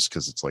rappers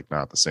because it's like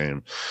not the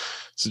same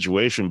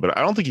situation. But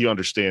I don't think he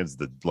understands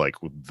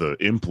the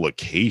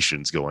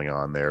implications going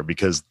on there,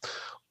 because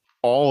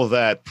all of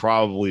that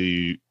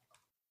probably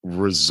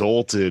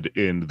resulted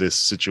in this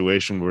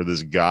situation where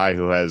this guy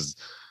who has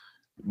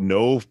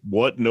no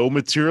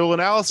material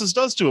analysis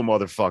does to a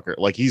motherfucker.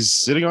 Like, he's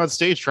sitting on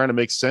stage trying to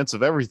make sense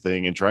of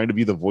everything and trying to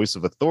be the voice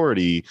of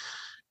authority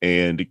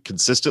and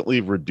consistently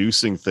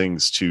reducing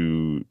things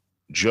to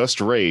just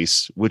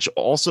race, which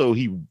also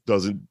he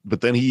doesn't.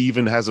 But then he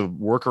even has a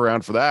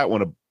workaround for that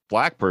when a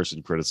black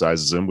person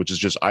criticizes him, which is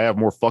just, I have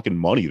more fucking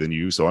money than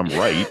you, so I'm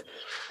right.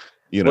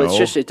 You know, it's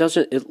just,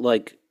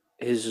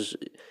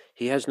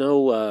 he has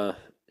no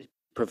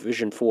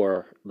provision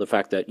for the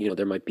fact that, you know,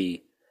 there might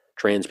be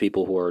trans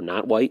people who are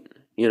not white,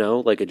 you know,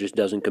 like it just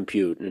doesn't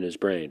compute in his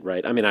brain,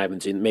 right? I mean, I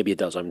haven't seen, maybe it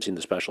does, I haven't seen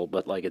the special,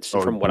 but like it's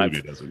from what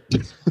I've,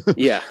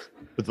 yeah,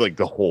 it's like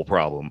the whole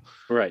problem,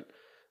 right?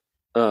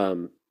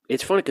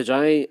 It's funny because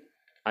I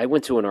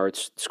went to an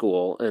arts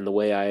school, and the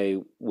way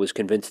I was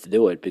convinced to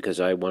do it because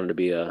I wanted to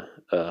be a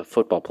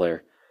football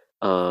player,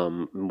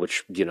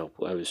 which, you know,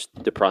 I was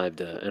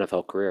deprived an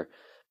NFL career,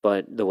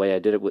 but the way I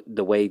did it,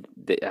 the way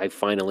that I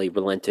finally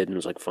relented and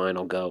was like, fine,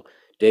 I'll go.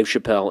 Dave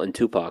Chappelle and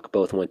Tupac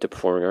both went to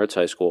performing arts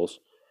high schools.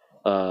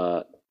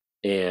 And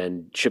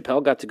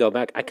Chappelle got to go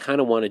back. I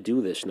kind of want to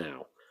do this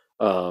now.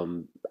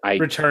 I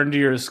return to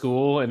your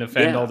school and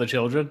offend all the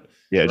children.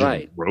 Yeah,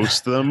 just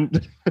roast them.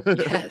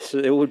 Yes,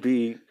 it would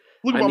be.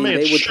 Look at my man.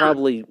 They would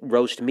probably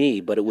roast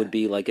me, but it would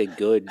be like a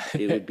good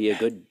video.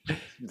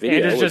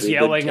 And just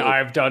yelling,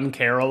 "I've done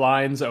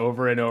Carolines"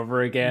 over and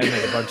over again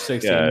at a bunch of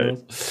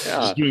 16-year-olds.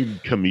 Just doing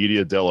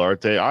Commedia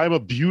dell'arte. I'm a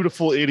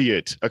beautiful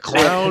idiot. A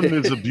clown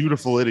is a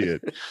beautiful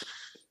idiot.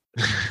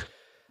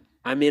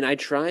 I mean, I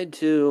tried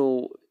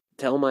to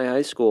tell my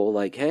high school,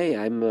 like, hey,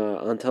 I'm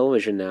on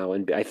television now,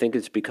 and I think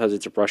it's because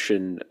it's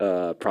Russian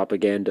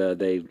propaganda.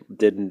 They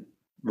didn't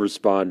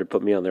respond or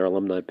put me on their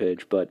alumni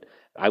page, but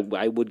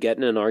I would get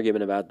in an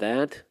argument about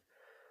that,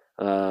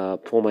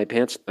 pull my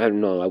pants. I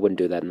don't know. I wouldn't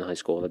do that in high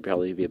school. That'd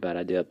probably be a bad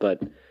idea.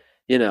 But,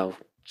 you know,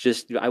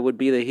 just I would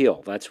be the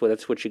heel. That's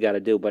what you got to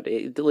do. But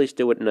at least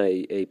do it in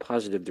a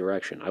positive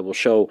direction. I will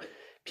show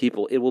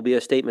people. It will be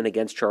a statement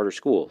against charter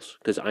schools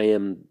because I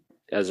am,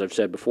 as I've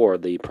said before,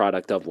 the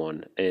product of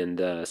one. And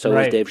so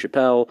is Dave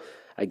Chappelle.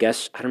 I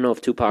guess, I don't know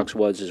if Tupac's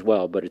was as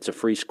well, but it's a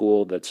free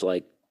school that's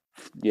like,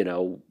 you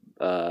know,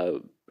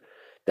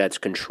 that's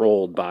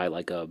controlled by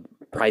like a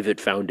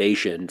private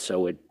foundation,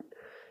 so it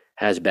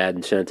has bad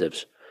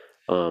incentives.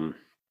 Do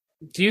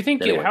you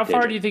think? How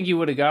far do you think you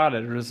would have got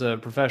it as a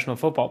professional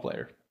football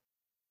player?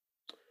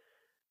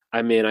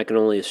 I mean, I can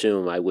only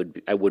assume I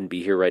wouldn't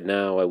be here right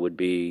now. I would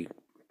be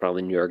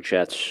probably New York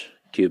Jets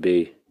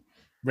QB.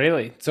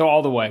 Really? So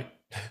all the way?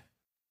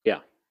 Yeah,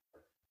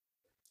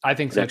 I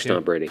think so next too.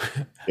 Tom Brady.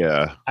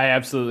 Yeah, I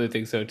absolutely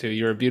think so too.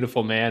 You're a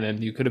beautiful man,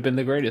 and you could have been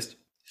the greatest.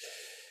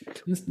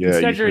 Yeah,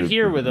 instead you're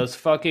here with us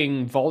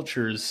fucking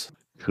vultures.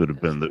 Could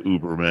have been the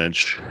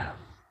Ubermensch.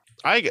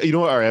 You know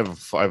what? I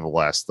have a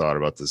last thought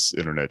about this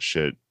internet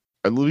shit.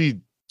 And let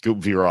me go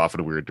veer off in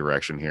a weird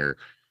direction here.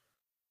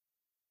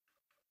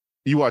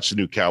 You watched the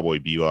new Cowboy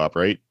Bebop,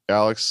 right,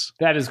 Alex?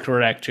 That is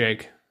correct,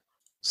 Jake.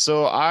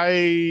 So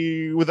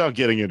without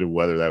getting into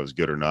whether that was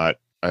good or not,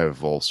 I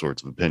have all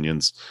sorts of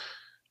opinions.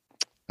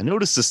 I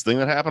noticed this thing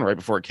that happened right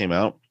before it came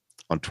out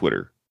on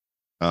Twitter,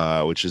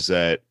 which is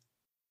that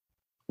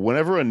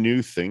whenever a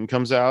new thing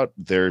comes out,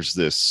 there's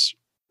this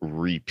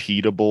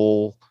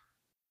repeatable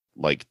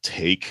like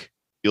take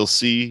you'll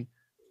see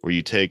where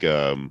you take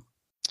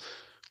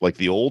like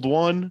the old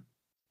one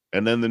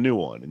and then the new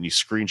one and you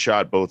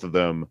screenshot both of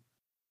them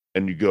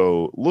and you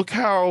go, look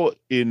how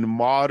in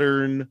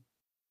modern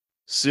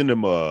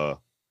cinema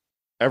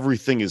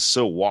everything is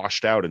so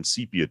washed out and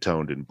sepia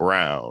toned and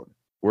brown,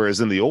 whereas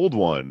in the old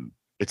one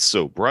it's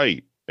so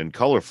bright and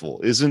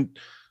colorful. Isn't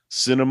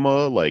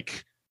cinema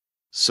like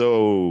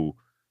so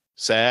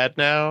sad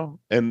now.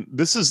 And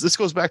this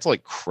goes back to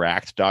like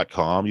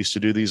cracked.com used to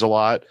do these a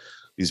lot.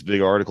 These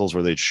big articles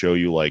where they'd show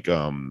you like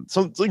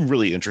something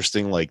really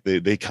interesting. Like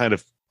they kind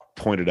of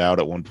pointed out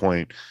at one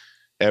point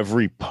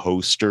every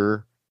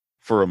poster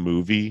for a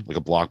movie, like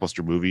a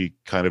blockbuster movie,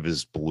 kind of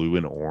is blue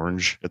and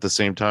orange at the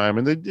same time.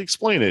 And they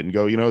explain it and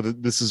go,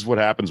 this is what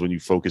happens when you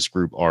focus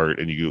group art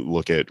and you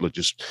look at like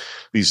just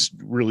these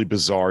really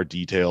bizarre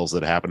details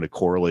that happen to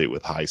correlate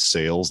with high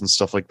sales and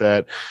stuff like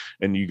that.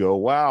 And you go,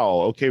 wow,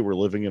 okay, we're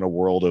living in a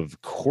world of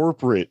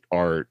corporate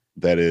art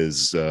that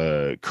is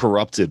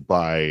corrupted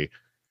by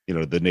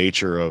the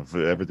nature of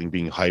everything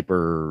being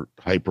hyper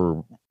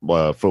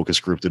focus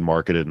grouped and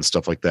marketed and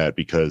stuff like that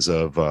because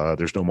of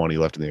there's no money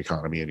left in the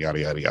economy and yada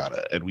yada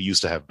yada, and we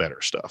used to have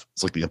better stuff.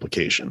 It's like the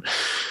implication.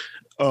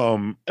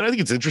 And I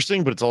think it's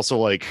interesting, but it's also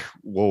like,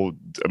 well,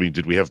 I mean,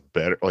 did we have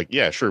better? Like,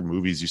 yeah, sure,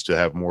 movies used to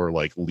have more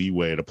like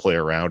leeway to play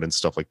around and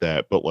stuff like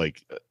that, but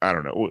like, I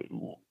don't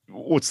know,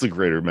 what's the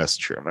greater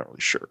message here? I'm not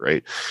really sure,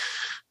 right?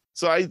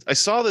 So I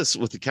saw this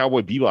with the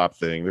Cowboy Bebop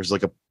thing. There's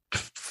like a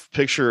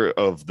picture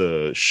of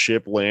the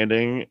ship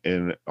landing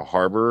in a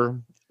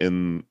harbor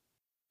in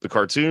the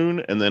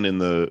cartoon, and then in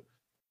the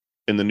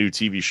new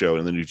TV show.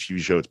 In the new TV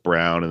show, it's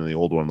brown, and in the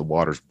old one, the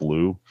water's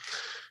blue.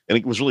 And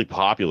it was really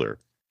popular.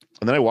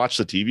 And then I watched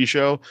the TV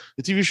show.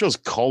 The TV show is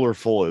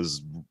colorful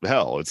as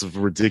hell. It's a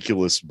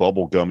ridiculous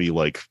bubblegummy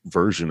like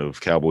version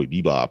of Cowboy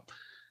Bebop,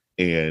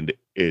 and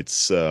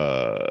it's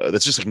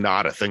that's just like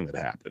not a thing that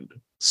happened.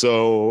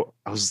 So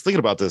I was thinking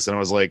about this, and I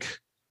was like,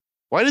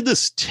 why did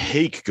this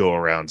take go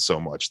around so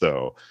much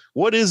though?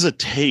 What is a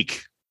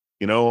take,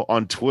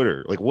 on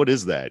Twitter? Like, what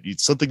is that?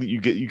 It's something that you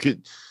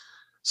get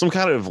some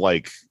kind of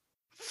like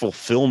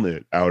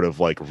fulfillment out of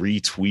like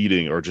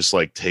retweeting or just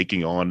like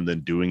taking on and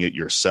then doing it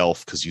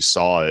yourself because you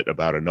saw it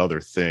about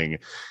another thing.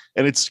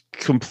 And it's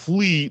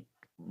complete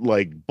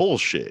like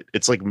bullshit.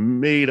 It's like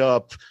made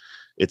up.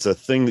 It's a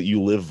thing that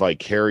you live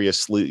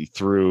vicariously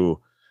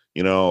through.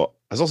 I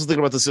was also thinking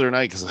about this the other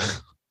night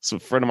because some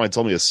friend of mine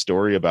told me a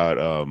story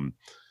about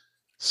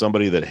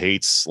somebody that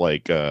hates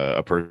like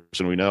a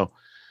person we know,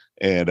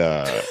 and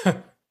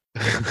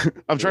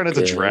I'm trying not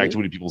to drag too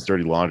many people's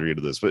dirty laundry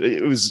into this, but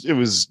it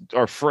was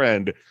our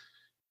friend.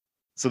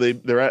 So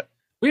they're at.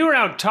 We were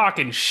out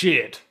talking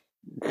shit.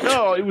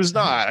 No, it was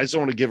not. I just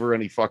don't want to give her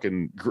any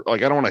fucking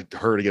like. I don't want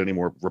her to get any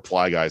more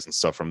reply guys and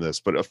stuff from this.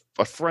 But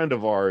a friend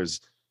of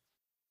ours.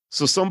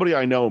 So somebody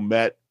I know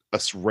met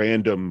a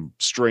random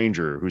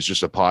stranger who's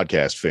just a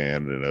podcast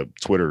fan and a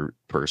Twitter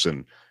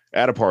person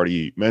at a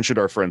party, mentioned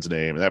our friend's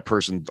name, and that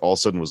person all of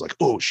a sudden was like,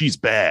 "Oh, she's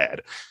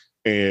bad."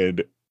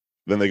 And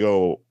then they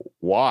go,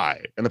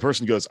 "Why?" And the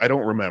person goes, "I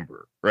don't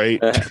remember."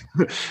 Right.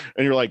 And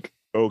you're like,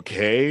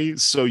 okay,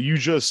 so you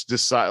just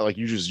decide, like,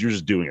 you're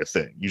just doing a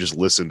thing. You just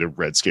listened to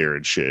Red Scare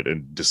and shit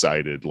and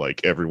decided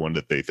like everyone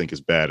that they think is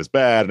bad,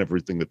 and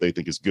everything that they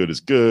think is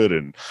good,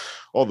 and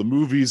all the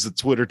movies that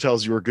Twitter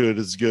tells you are good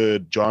is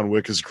good. John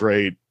Wick is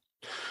great.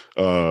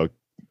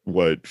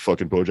 What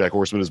fucking BoJack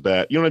Horseman is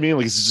bad. You know what I mean?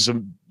 Like, it's just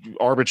some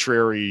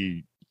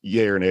arbitrary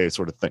yay or nay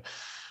sort of thing.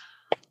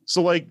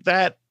 So like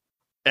that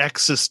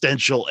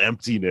existential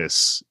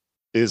emptiness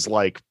is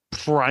like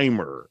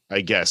primer,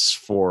 I guess,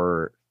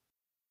 for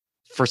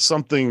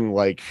something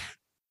like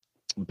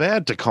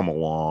bad to come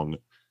along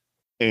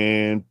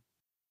and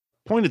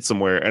point it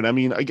somewhere. And I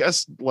mean, I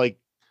guess like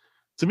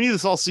to me,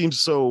 this all seems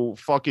so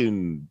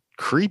fucking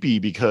creepy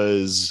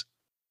because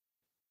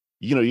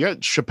you got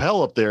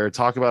Chappelle up there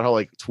talking about how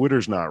like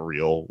Twitter's not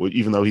real,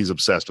 even though he's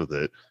obsessed with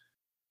it,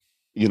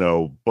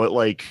 but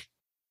like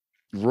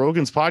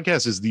Rogan's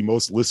podcast is the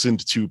most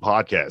listened to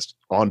podcast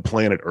on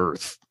planet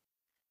Earth.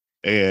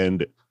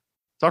 And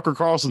Tucker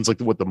Carlson's like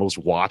the most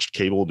watched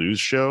cable news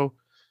show.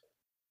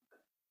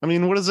 I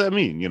mean, what does that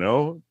mean?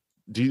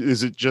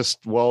 Is it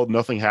just, well,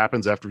 nothing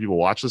happens after people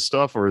watch this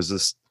stuff? Or is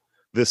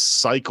this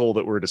cycle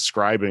that we're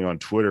describing on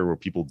Twitter where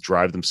people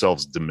drive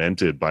themselves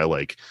demented by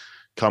like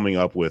coming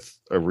up with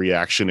a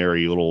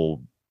reactionary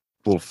little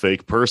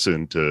fake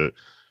person to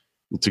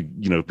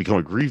become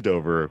aggrieved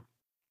over?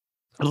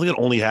 I don't think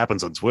it only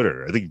happens on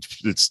Twitter. I think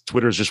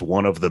Twitter is just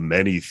one of the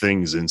many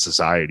things in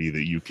society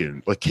that you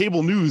can, like,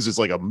 cable news is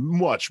like a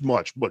much,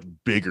 much, much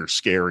bigger,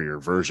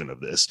 scarier version of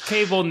this.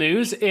 Cable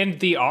news, and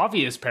the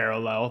obvious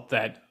parallel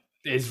that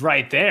is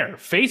right there,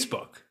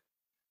 Facebook.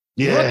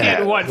 Yeah. Look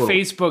at what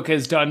Facebook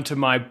has done to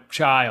my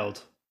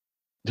child.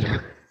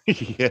 Look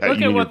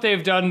at what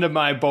they've done to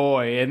my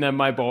boy. And then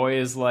my boy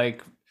is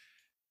like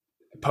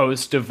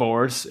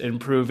post-divorce and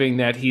proving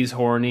that he's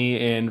horny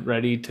and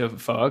ready to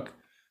fuck.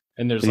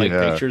 And there's like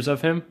pictures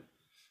of him.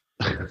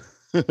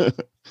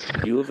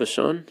 You have a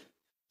son?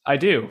 I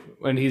do,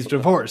 and he's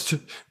divorced.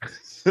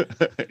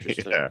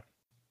 Yeah.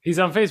 He's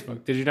on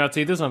Facebook. Did you not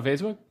see this on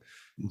Facebook?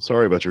 I'm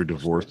sorry about your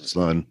divorced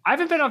son. I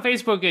haven't been on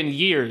Facebook in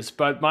years,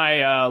 but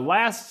my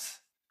last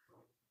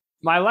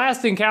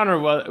encounter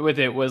with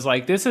it was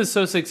like, this has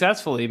so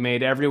successfully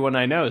made everyone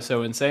I know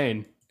so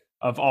insane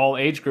of all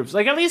age groups.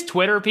 Like, at least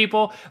Twitter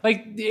people,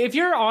 like, if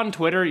you're on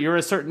Twitter, you're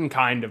a certain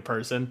kind of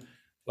person.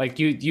 Like,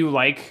 you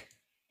like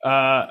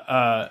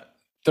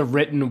the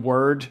written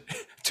word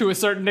to a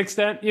certain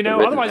extent, you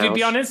know, otherwise you'd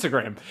be on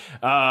Instagram.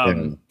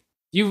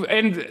 You,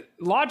 and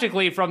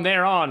logically from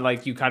there on,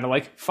 like, you kind of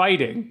like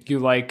fighting, you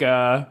like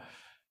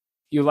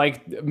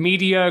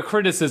media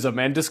criticism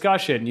and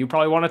discussion. You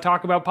probably want to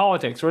talk about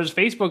politics, whereas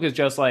Facebook is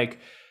just like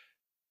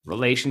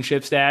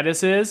relationship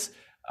statuses,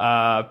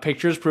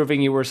 pictures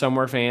proving you were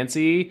somewhere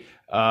fancy,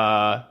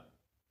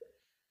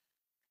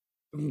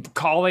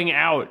 calling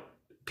out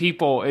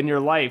people in your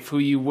life who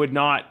you would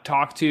not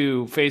talk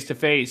to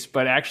face,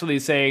 but actually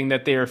saying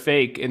that they are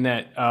fake and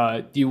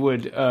that you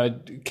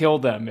would kill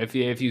them if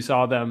you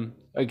saw them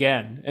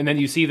again, and then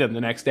you see them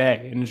the next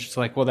day, and it's just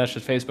like, well, that's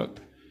just Facebook.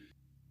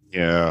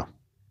 Yeah.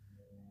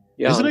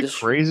 Isn't it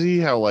crazy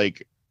how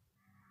like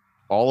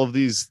all of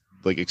these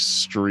like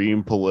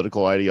extreme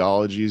political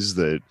ideologies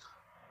that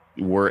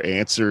were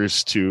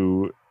answers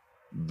to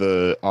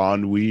the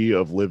ennui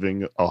of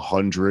living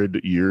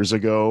 100 years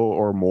ago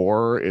or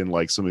more in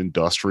like some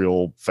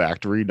industrial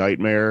factory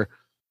nightmare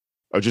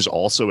are just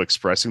also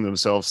expressing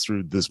themselves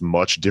through this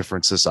much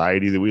different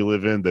society that we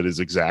live in that is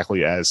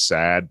exactly as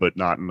sad, but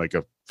not in like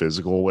a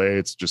physical way.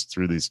 It's just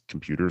through these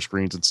computer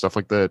screens and stuff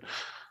like that.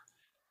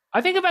 I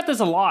think about this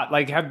a lot,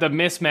 like have the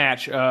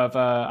mismatch of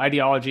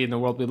ideology in the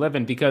world we live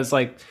in, because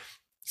like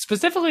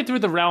specifically through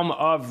the realm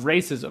of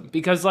racism,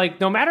 because like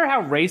no matter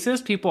how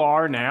racist people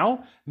are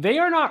now, they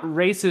are not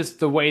racist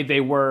the way they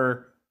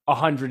were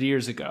 100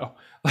 years ago.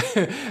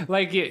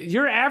 Like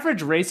your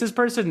average racist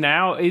person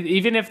now,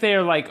 even if they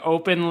are like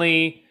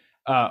openly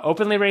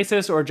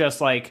racist or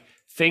just like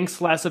thinks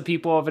less of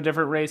people of a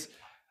different race,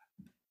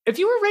 if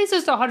you were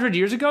racist 100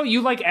 years ago,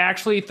 you like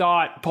actually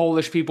thought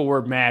Polish people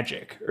were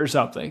magic or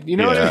something. You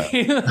know what I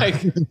mean?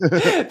 Like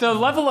the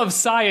level of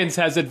science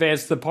has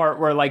advanced to the part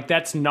where like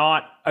that's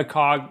not a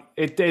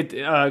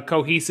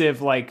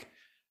cohesive like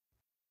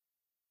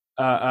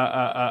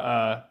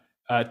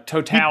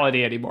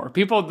totality anymore.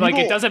 People like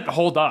it doesn't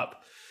hold up.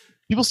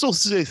 People still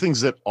say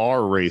things that are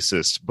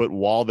racist, but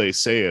while they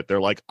say it, they're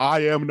like,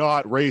 I am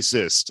not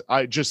racist.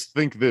 I just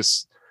think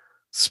this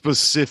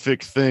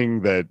specific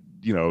thing that,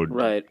 you know,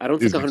 right. I don't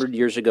think 100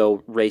 years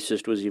ago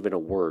racist was even a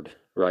word,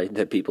 right?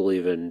 That people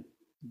even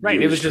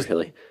right. It was just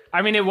really.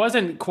 I mean, it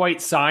wasn't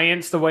quite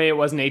science the way it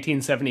was in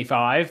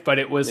 1875, but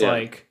it was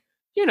like,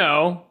 you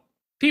know,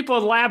 people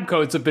in lab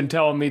coats have been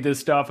telling me this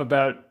stuff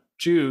about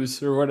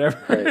Jews or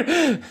whatever.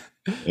 Right.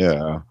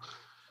 Yeah.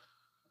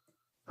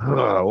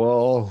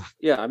 Well.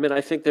 Yeah, I mean, I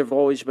think there've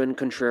always been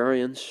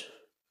contrarians.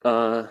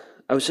 I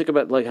was thinking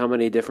about like how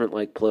many different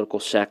like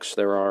political sects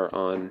there are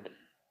on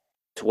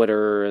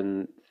Twitter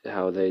and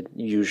how they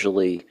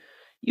usually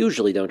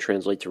don't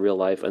translate to real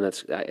life. And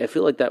I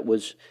feel like that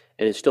was,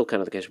 and it's still kind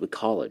of the case with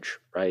college,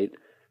 right?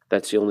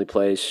 That's the only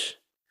place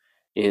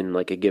in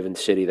like a given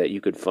city that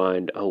you could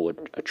find, a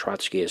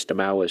Trotskyist, a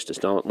Maoist,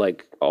 it's not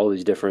like all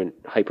these different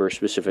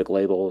hyper-specific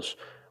labels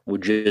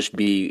would just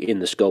be in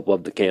the scope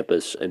of the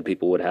campus, and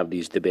people would have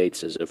these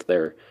debates as if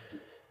they're,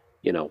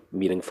 you know,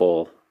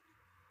 meaningful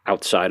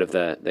outside of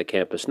the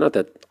campus. Not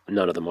that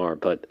none of them are,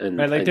 but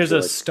right, like there's a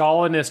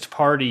Stalinist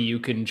party you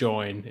can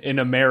join in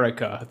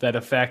America that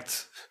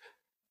affects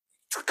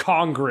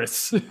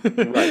Congress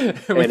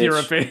right. with your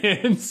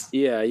opinions.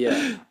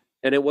 Yeah.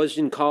 And it was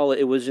in college,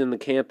 it was in the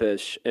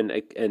campus,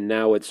 and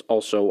now it's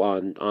also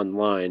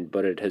online,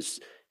 but it has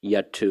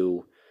yet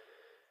to,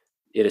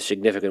 in a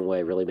significant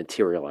way, really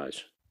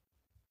materialize.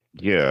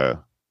 Yeah.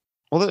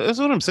 Well, that's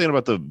what I'm saying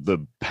about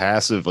the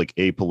passive, like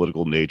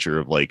apolitical nature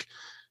of like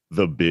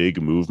the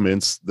big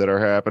movements that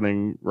are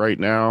happening right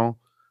now,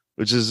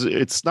 which is,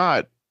 it's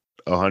not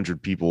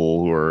 100 people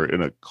who are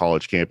in a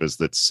college campus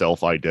that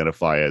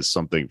self-identify as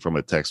something from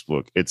a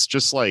textbook. It's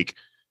just like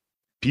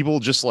people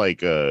just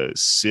like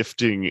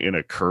sifting in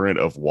a current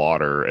of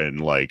water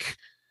and like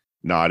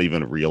not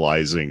even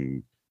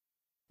realizing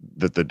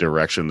that the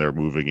direction they're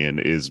moving in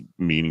is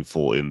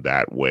meaningful in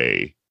that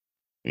way,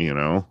 you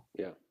know?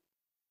 Yeah.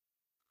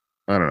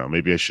 I don't know.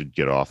 Maybe I should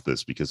get off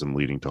this because I'm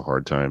leading to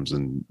hard times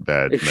and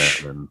bad men.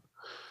 And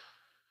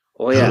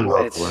well, yeah,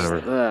 it's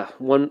whatever.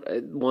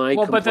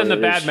 But then the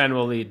bad men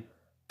will lead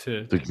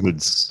to the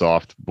good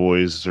soft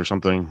boys or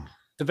something.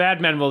 The bad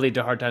men will lead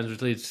to hard times,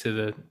 which leads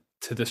to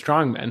the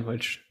strong men,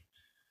 which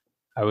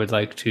I would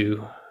like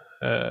to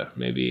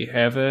maybe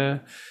have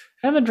a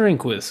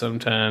drink with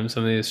sometime.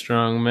 Some of these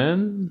strong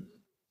men,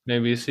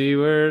 maybe see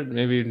where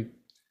maybe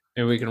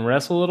we can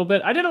wrestle a little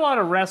bit. I did a lot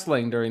of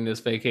wrestling during this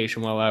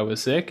vacation while I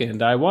was sick,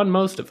 and I won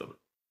most of them.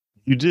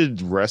 You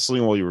did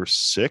wrestling while you were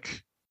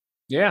sick?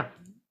 Yeah.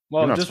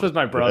 Well, just with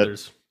my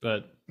brothers,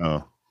 but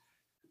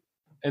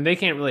and they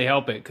can't really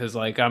help it because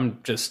like I'm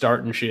just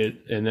starting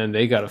shit, and then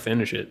they got to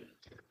finish it.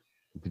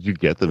 Did you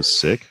get them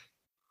sick?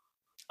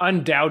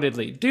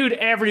 Undoubtedly, dude.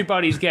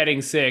 Everybody's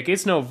getting sick.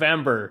 It's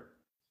November.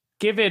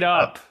 Give it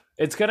up.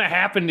 It's gonna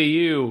happen to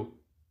you.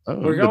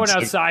 We're going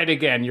outside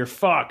again. You're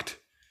fucked.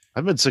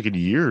 I've been sick in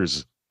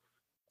years.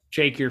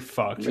 Jake, you're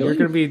fucked. Really? You're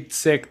going to be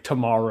sick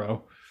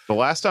tomorrow. The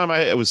last time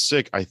I was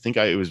sick, I think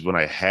it was when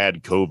I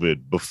had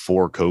COVID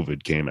before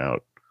COVID came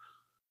out.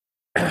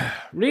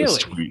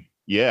 Really?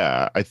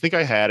 Yeah, I think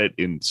I had it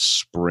in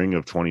spring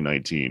of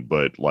 2019,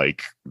 but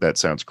like that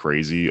sounds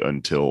crazy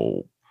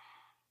until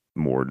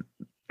more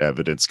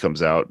evidence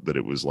comes out that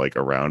it was like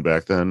around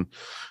back then.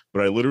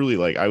 But I literally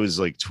like I was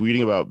like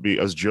tweeting about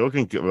I was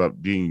joking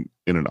about being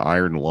in an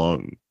iron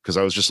lung because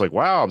I was just like,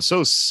 wow, I'm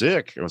so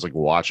sick. I was like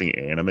watching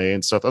anime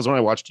and stuff. That was when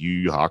I watched Yu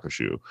Yu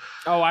Hakusho.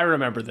 Oh, I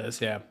remember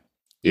this. Yeah,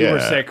 you were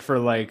Yeah, sick for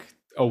like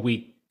a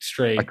week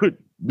straight. I could.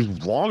 It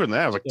was longer than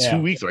that. It was like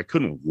 2 weeks. I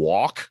couldn't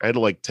walk. I had to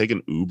like take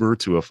an Uber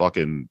to a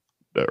fucking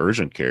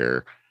urgent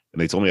care,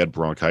 and they told me I had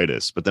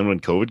bronchitis. But then when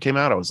COVID came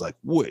out, I was like,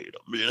 wait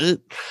a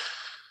minute.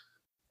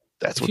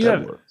 That's what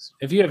that was.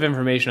 If you have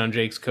information on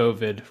Jake's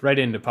COVID, write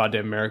into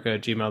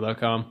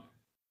poddamerica@gmail.com.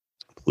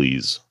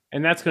 Please.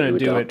 And that's going to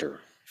do it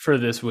for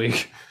this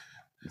week.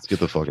 Let's get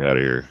the fuck out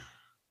of here.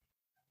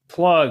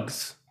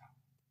 Plugs.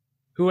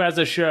 Who has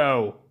a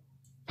show?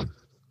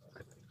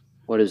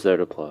 What is there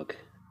to plug?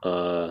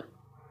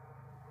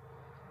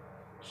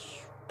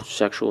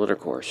 Sexual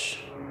intercourse.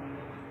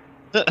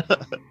 Do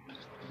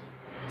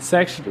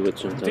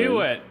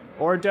it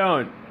or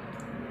don't.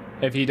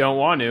 If you don't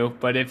want to,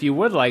 but if you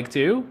would like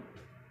to,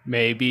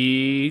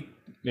 maybe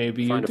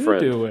you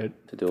do it.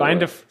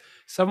 Find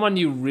someone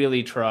you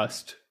really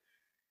trust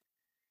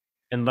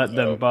and let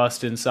them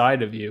bust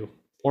inside of you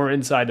or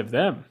inside of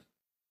them.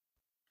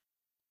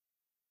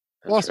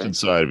 Bust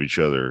inside of each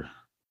other.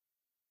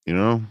 You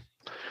know?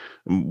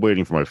 I'm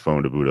waiting for my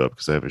phone to boot up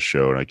because I have a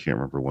show and I can't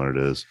remember when it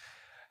is.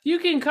 You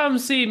can come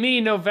see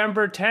me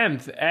November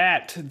 10th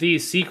at the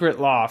Secret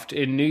Loft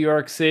in New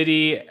York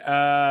City.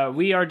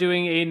 We are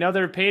doing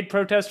another paid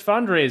protest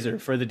fundraiser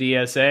for the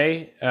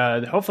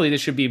DSA. Hopefully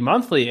this should be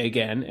monthly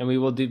again, and we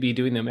will be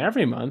doing them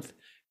every month.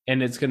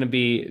 And it's going to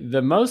be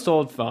the most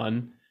old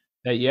fun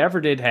that you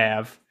ever did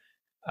have.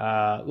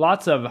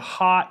 Lots of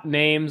hot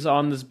names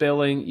on this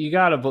billing. You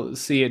got to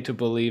see it to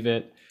believe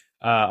it.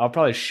 I'll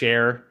probably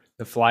share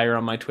the flyer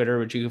on my Twitter,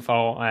 which you can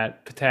follow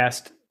at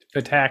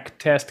Patak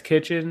Test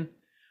Kitchen.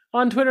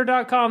 On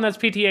twitter.com, that's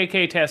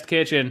PTAK Test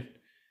Kitchen.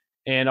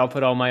 And I'll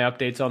put all my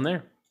updates on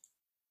there.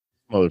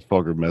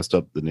 Motherfucker messed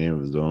up the name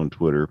of his own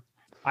Twitter.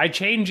 I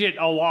change it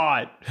a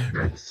lot.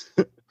 You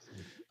can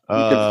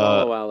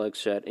follow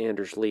Alex at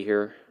Anders Lee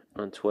here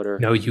on Twitter.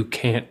 No, you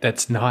can't.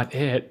 That's not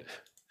it.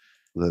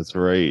 That's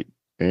right.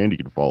 And you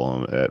can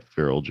follow him at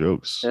Feral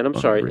Jokes. And I'm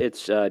sorry,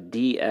 it's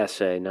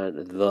DSA, not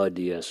the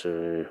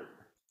DSA.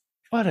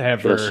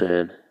 Whatever. Just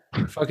saying.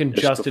 Fucking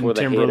Justin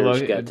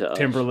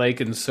Timberlake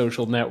and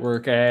Social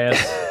Network ass.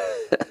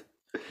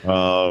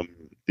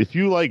 If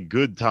you like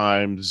good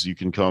times, you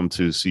can come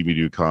to see me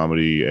do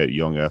comedy at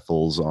Young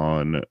Ethel's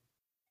on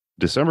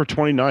December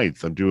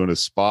 29th. I'm doing a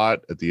spot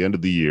at the end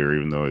of the year,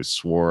 even though I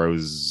swore I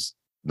was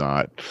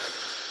not.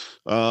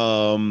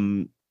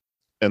 And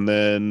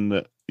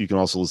then you can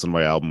also listen to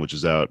my album, which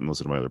is out, and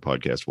listen to my other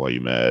podcast, Why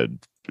You Mad.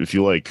 If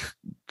you like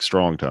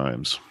strong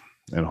times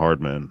and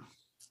hard men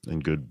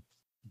and good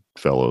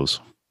fellows.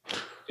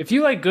 If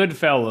you like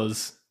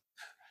Goodfellas,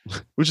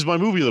 which is my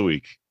movie of the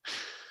week.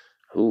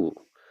 Ooh,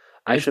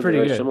 I should have a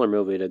very similar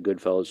movie to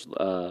Goodfellas,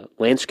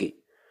 Lansky,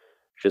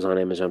 which is on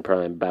Amazon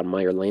Prime, about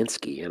Meyer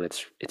Lansky, and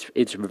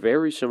it's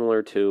very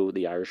similar to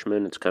The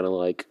Irishman. It's kind of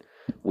like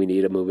we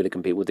need a movie to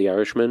compete with The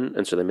Irishman,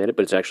 and so they made it,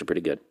 but it's actually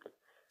pretty good.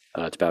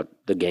 It's about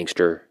the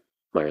gangster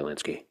Meyer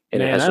Lansky.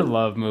 And man, I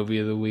love movie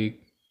of the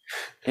week.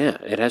 Yeah,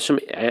 it has some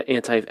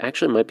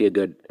actually might be a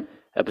good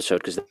episode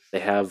because they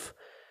have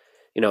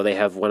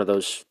one of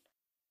those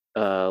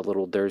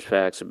little dirge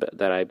facts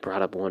that I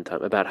brought up one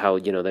time about how,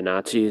 the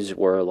Nazis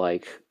were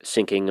like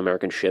sinking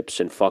American ships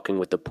and fucking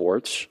with the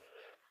ports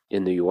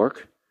in New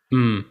York.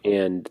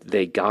 And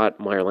they got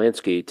Meyer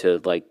Lansky to,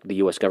 like, the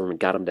U.S. government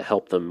got him to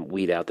help them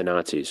weed out the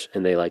Nazis.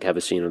 And they, like, have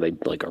a scene where they,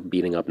 like, are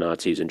beating up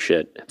Nazis and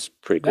shit. It's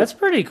pretty cool. That's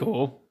pretty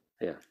cool.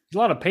 Yeah. There's a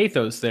lot of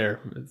pathos there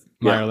with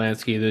Meyer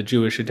Lansky, the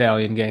Jewish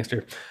Italian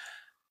gangster.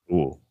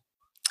 Cool.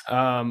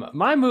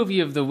 My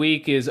movie of the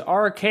week is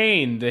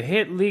Arcane, the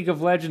hit League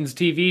of Legends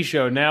TV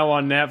show now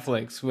on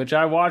Netflix, which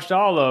I watched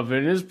all of,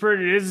 and is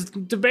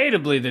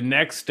debatably the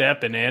next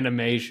step in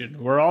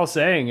animation. We're all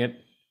saying it.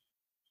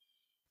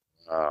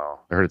 Oh,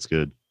 I heard it's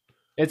good.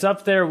 It's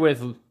up there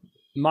with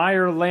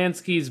Meyer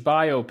Lansky's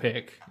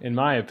biopic, in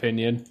my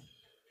opinion.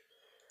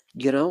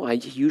 I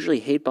usually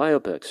hate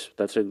biopics.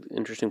 That's an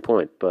interesting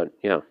point, but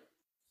yeah.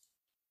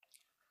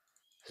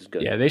 This is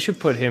good. Yeah, they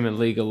should put him in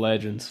League of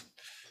Legends.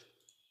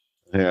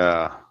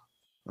 Yeah.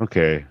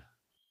 Okay.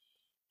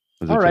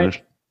 All right.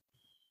 Finished?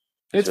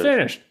 It's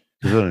finished.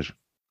 It's finished.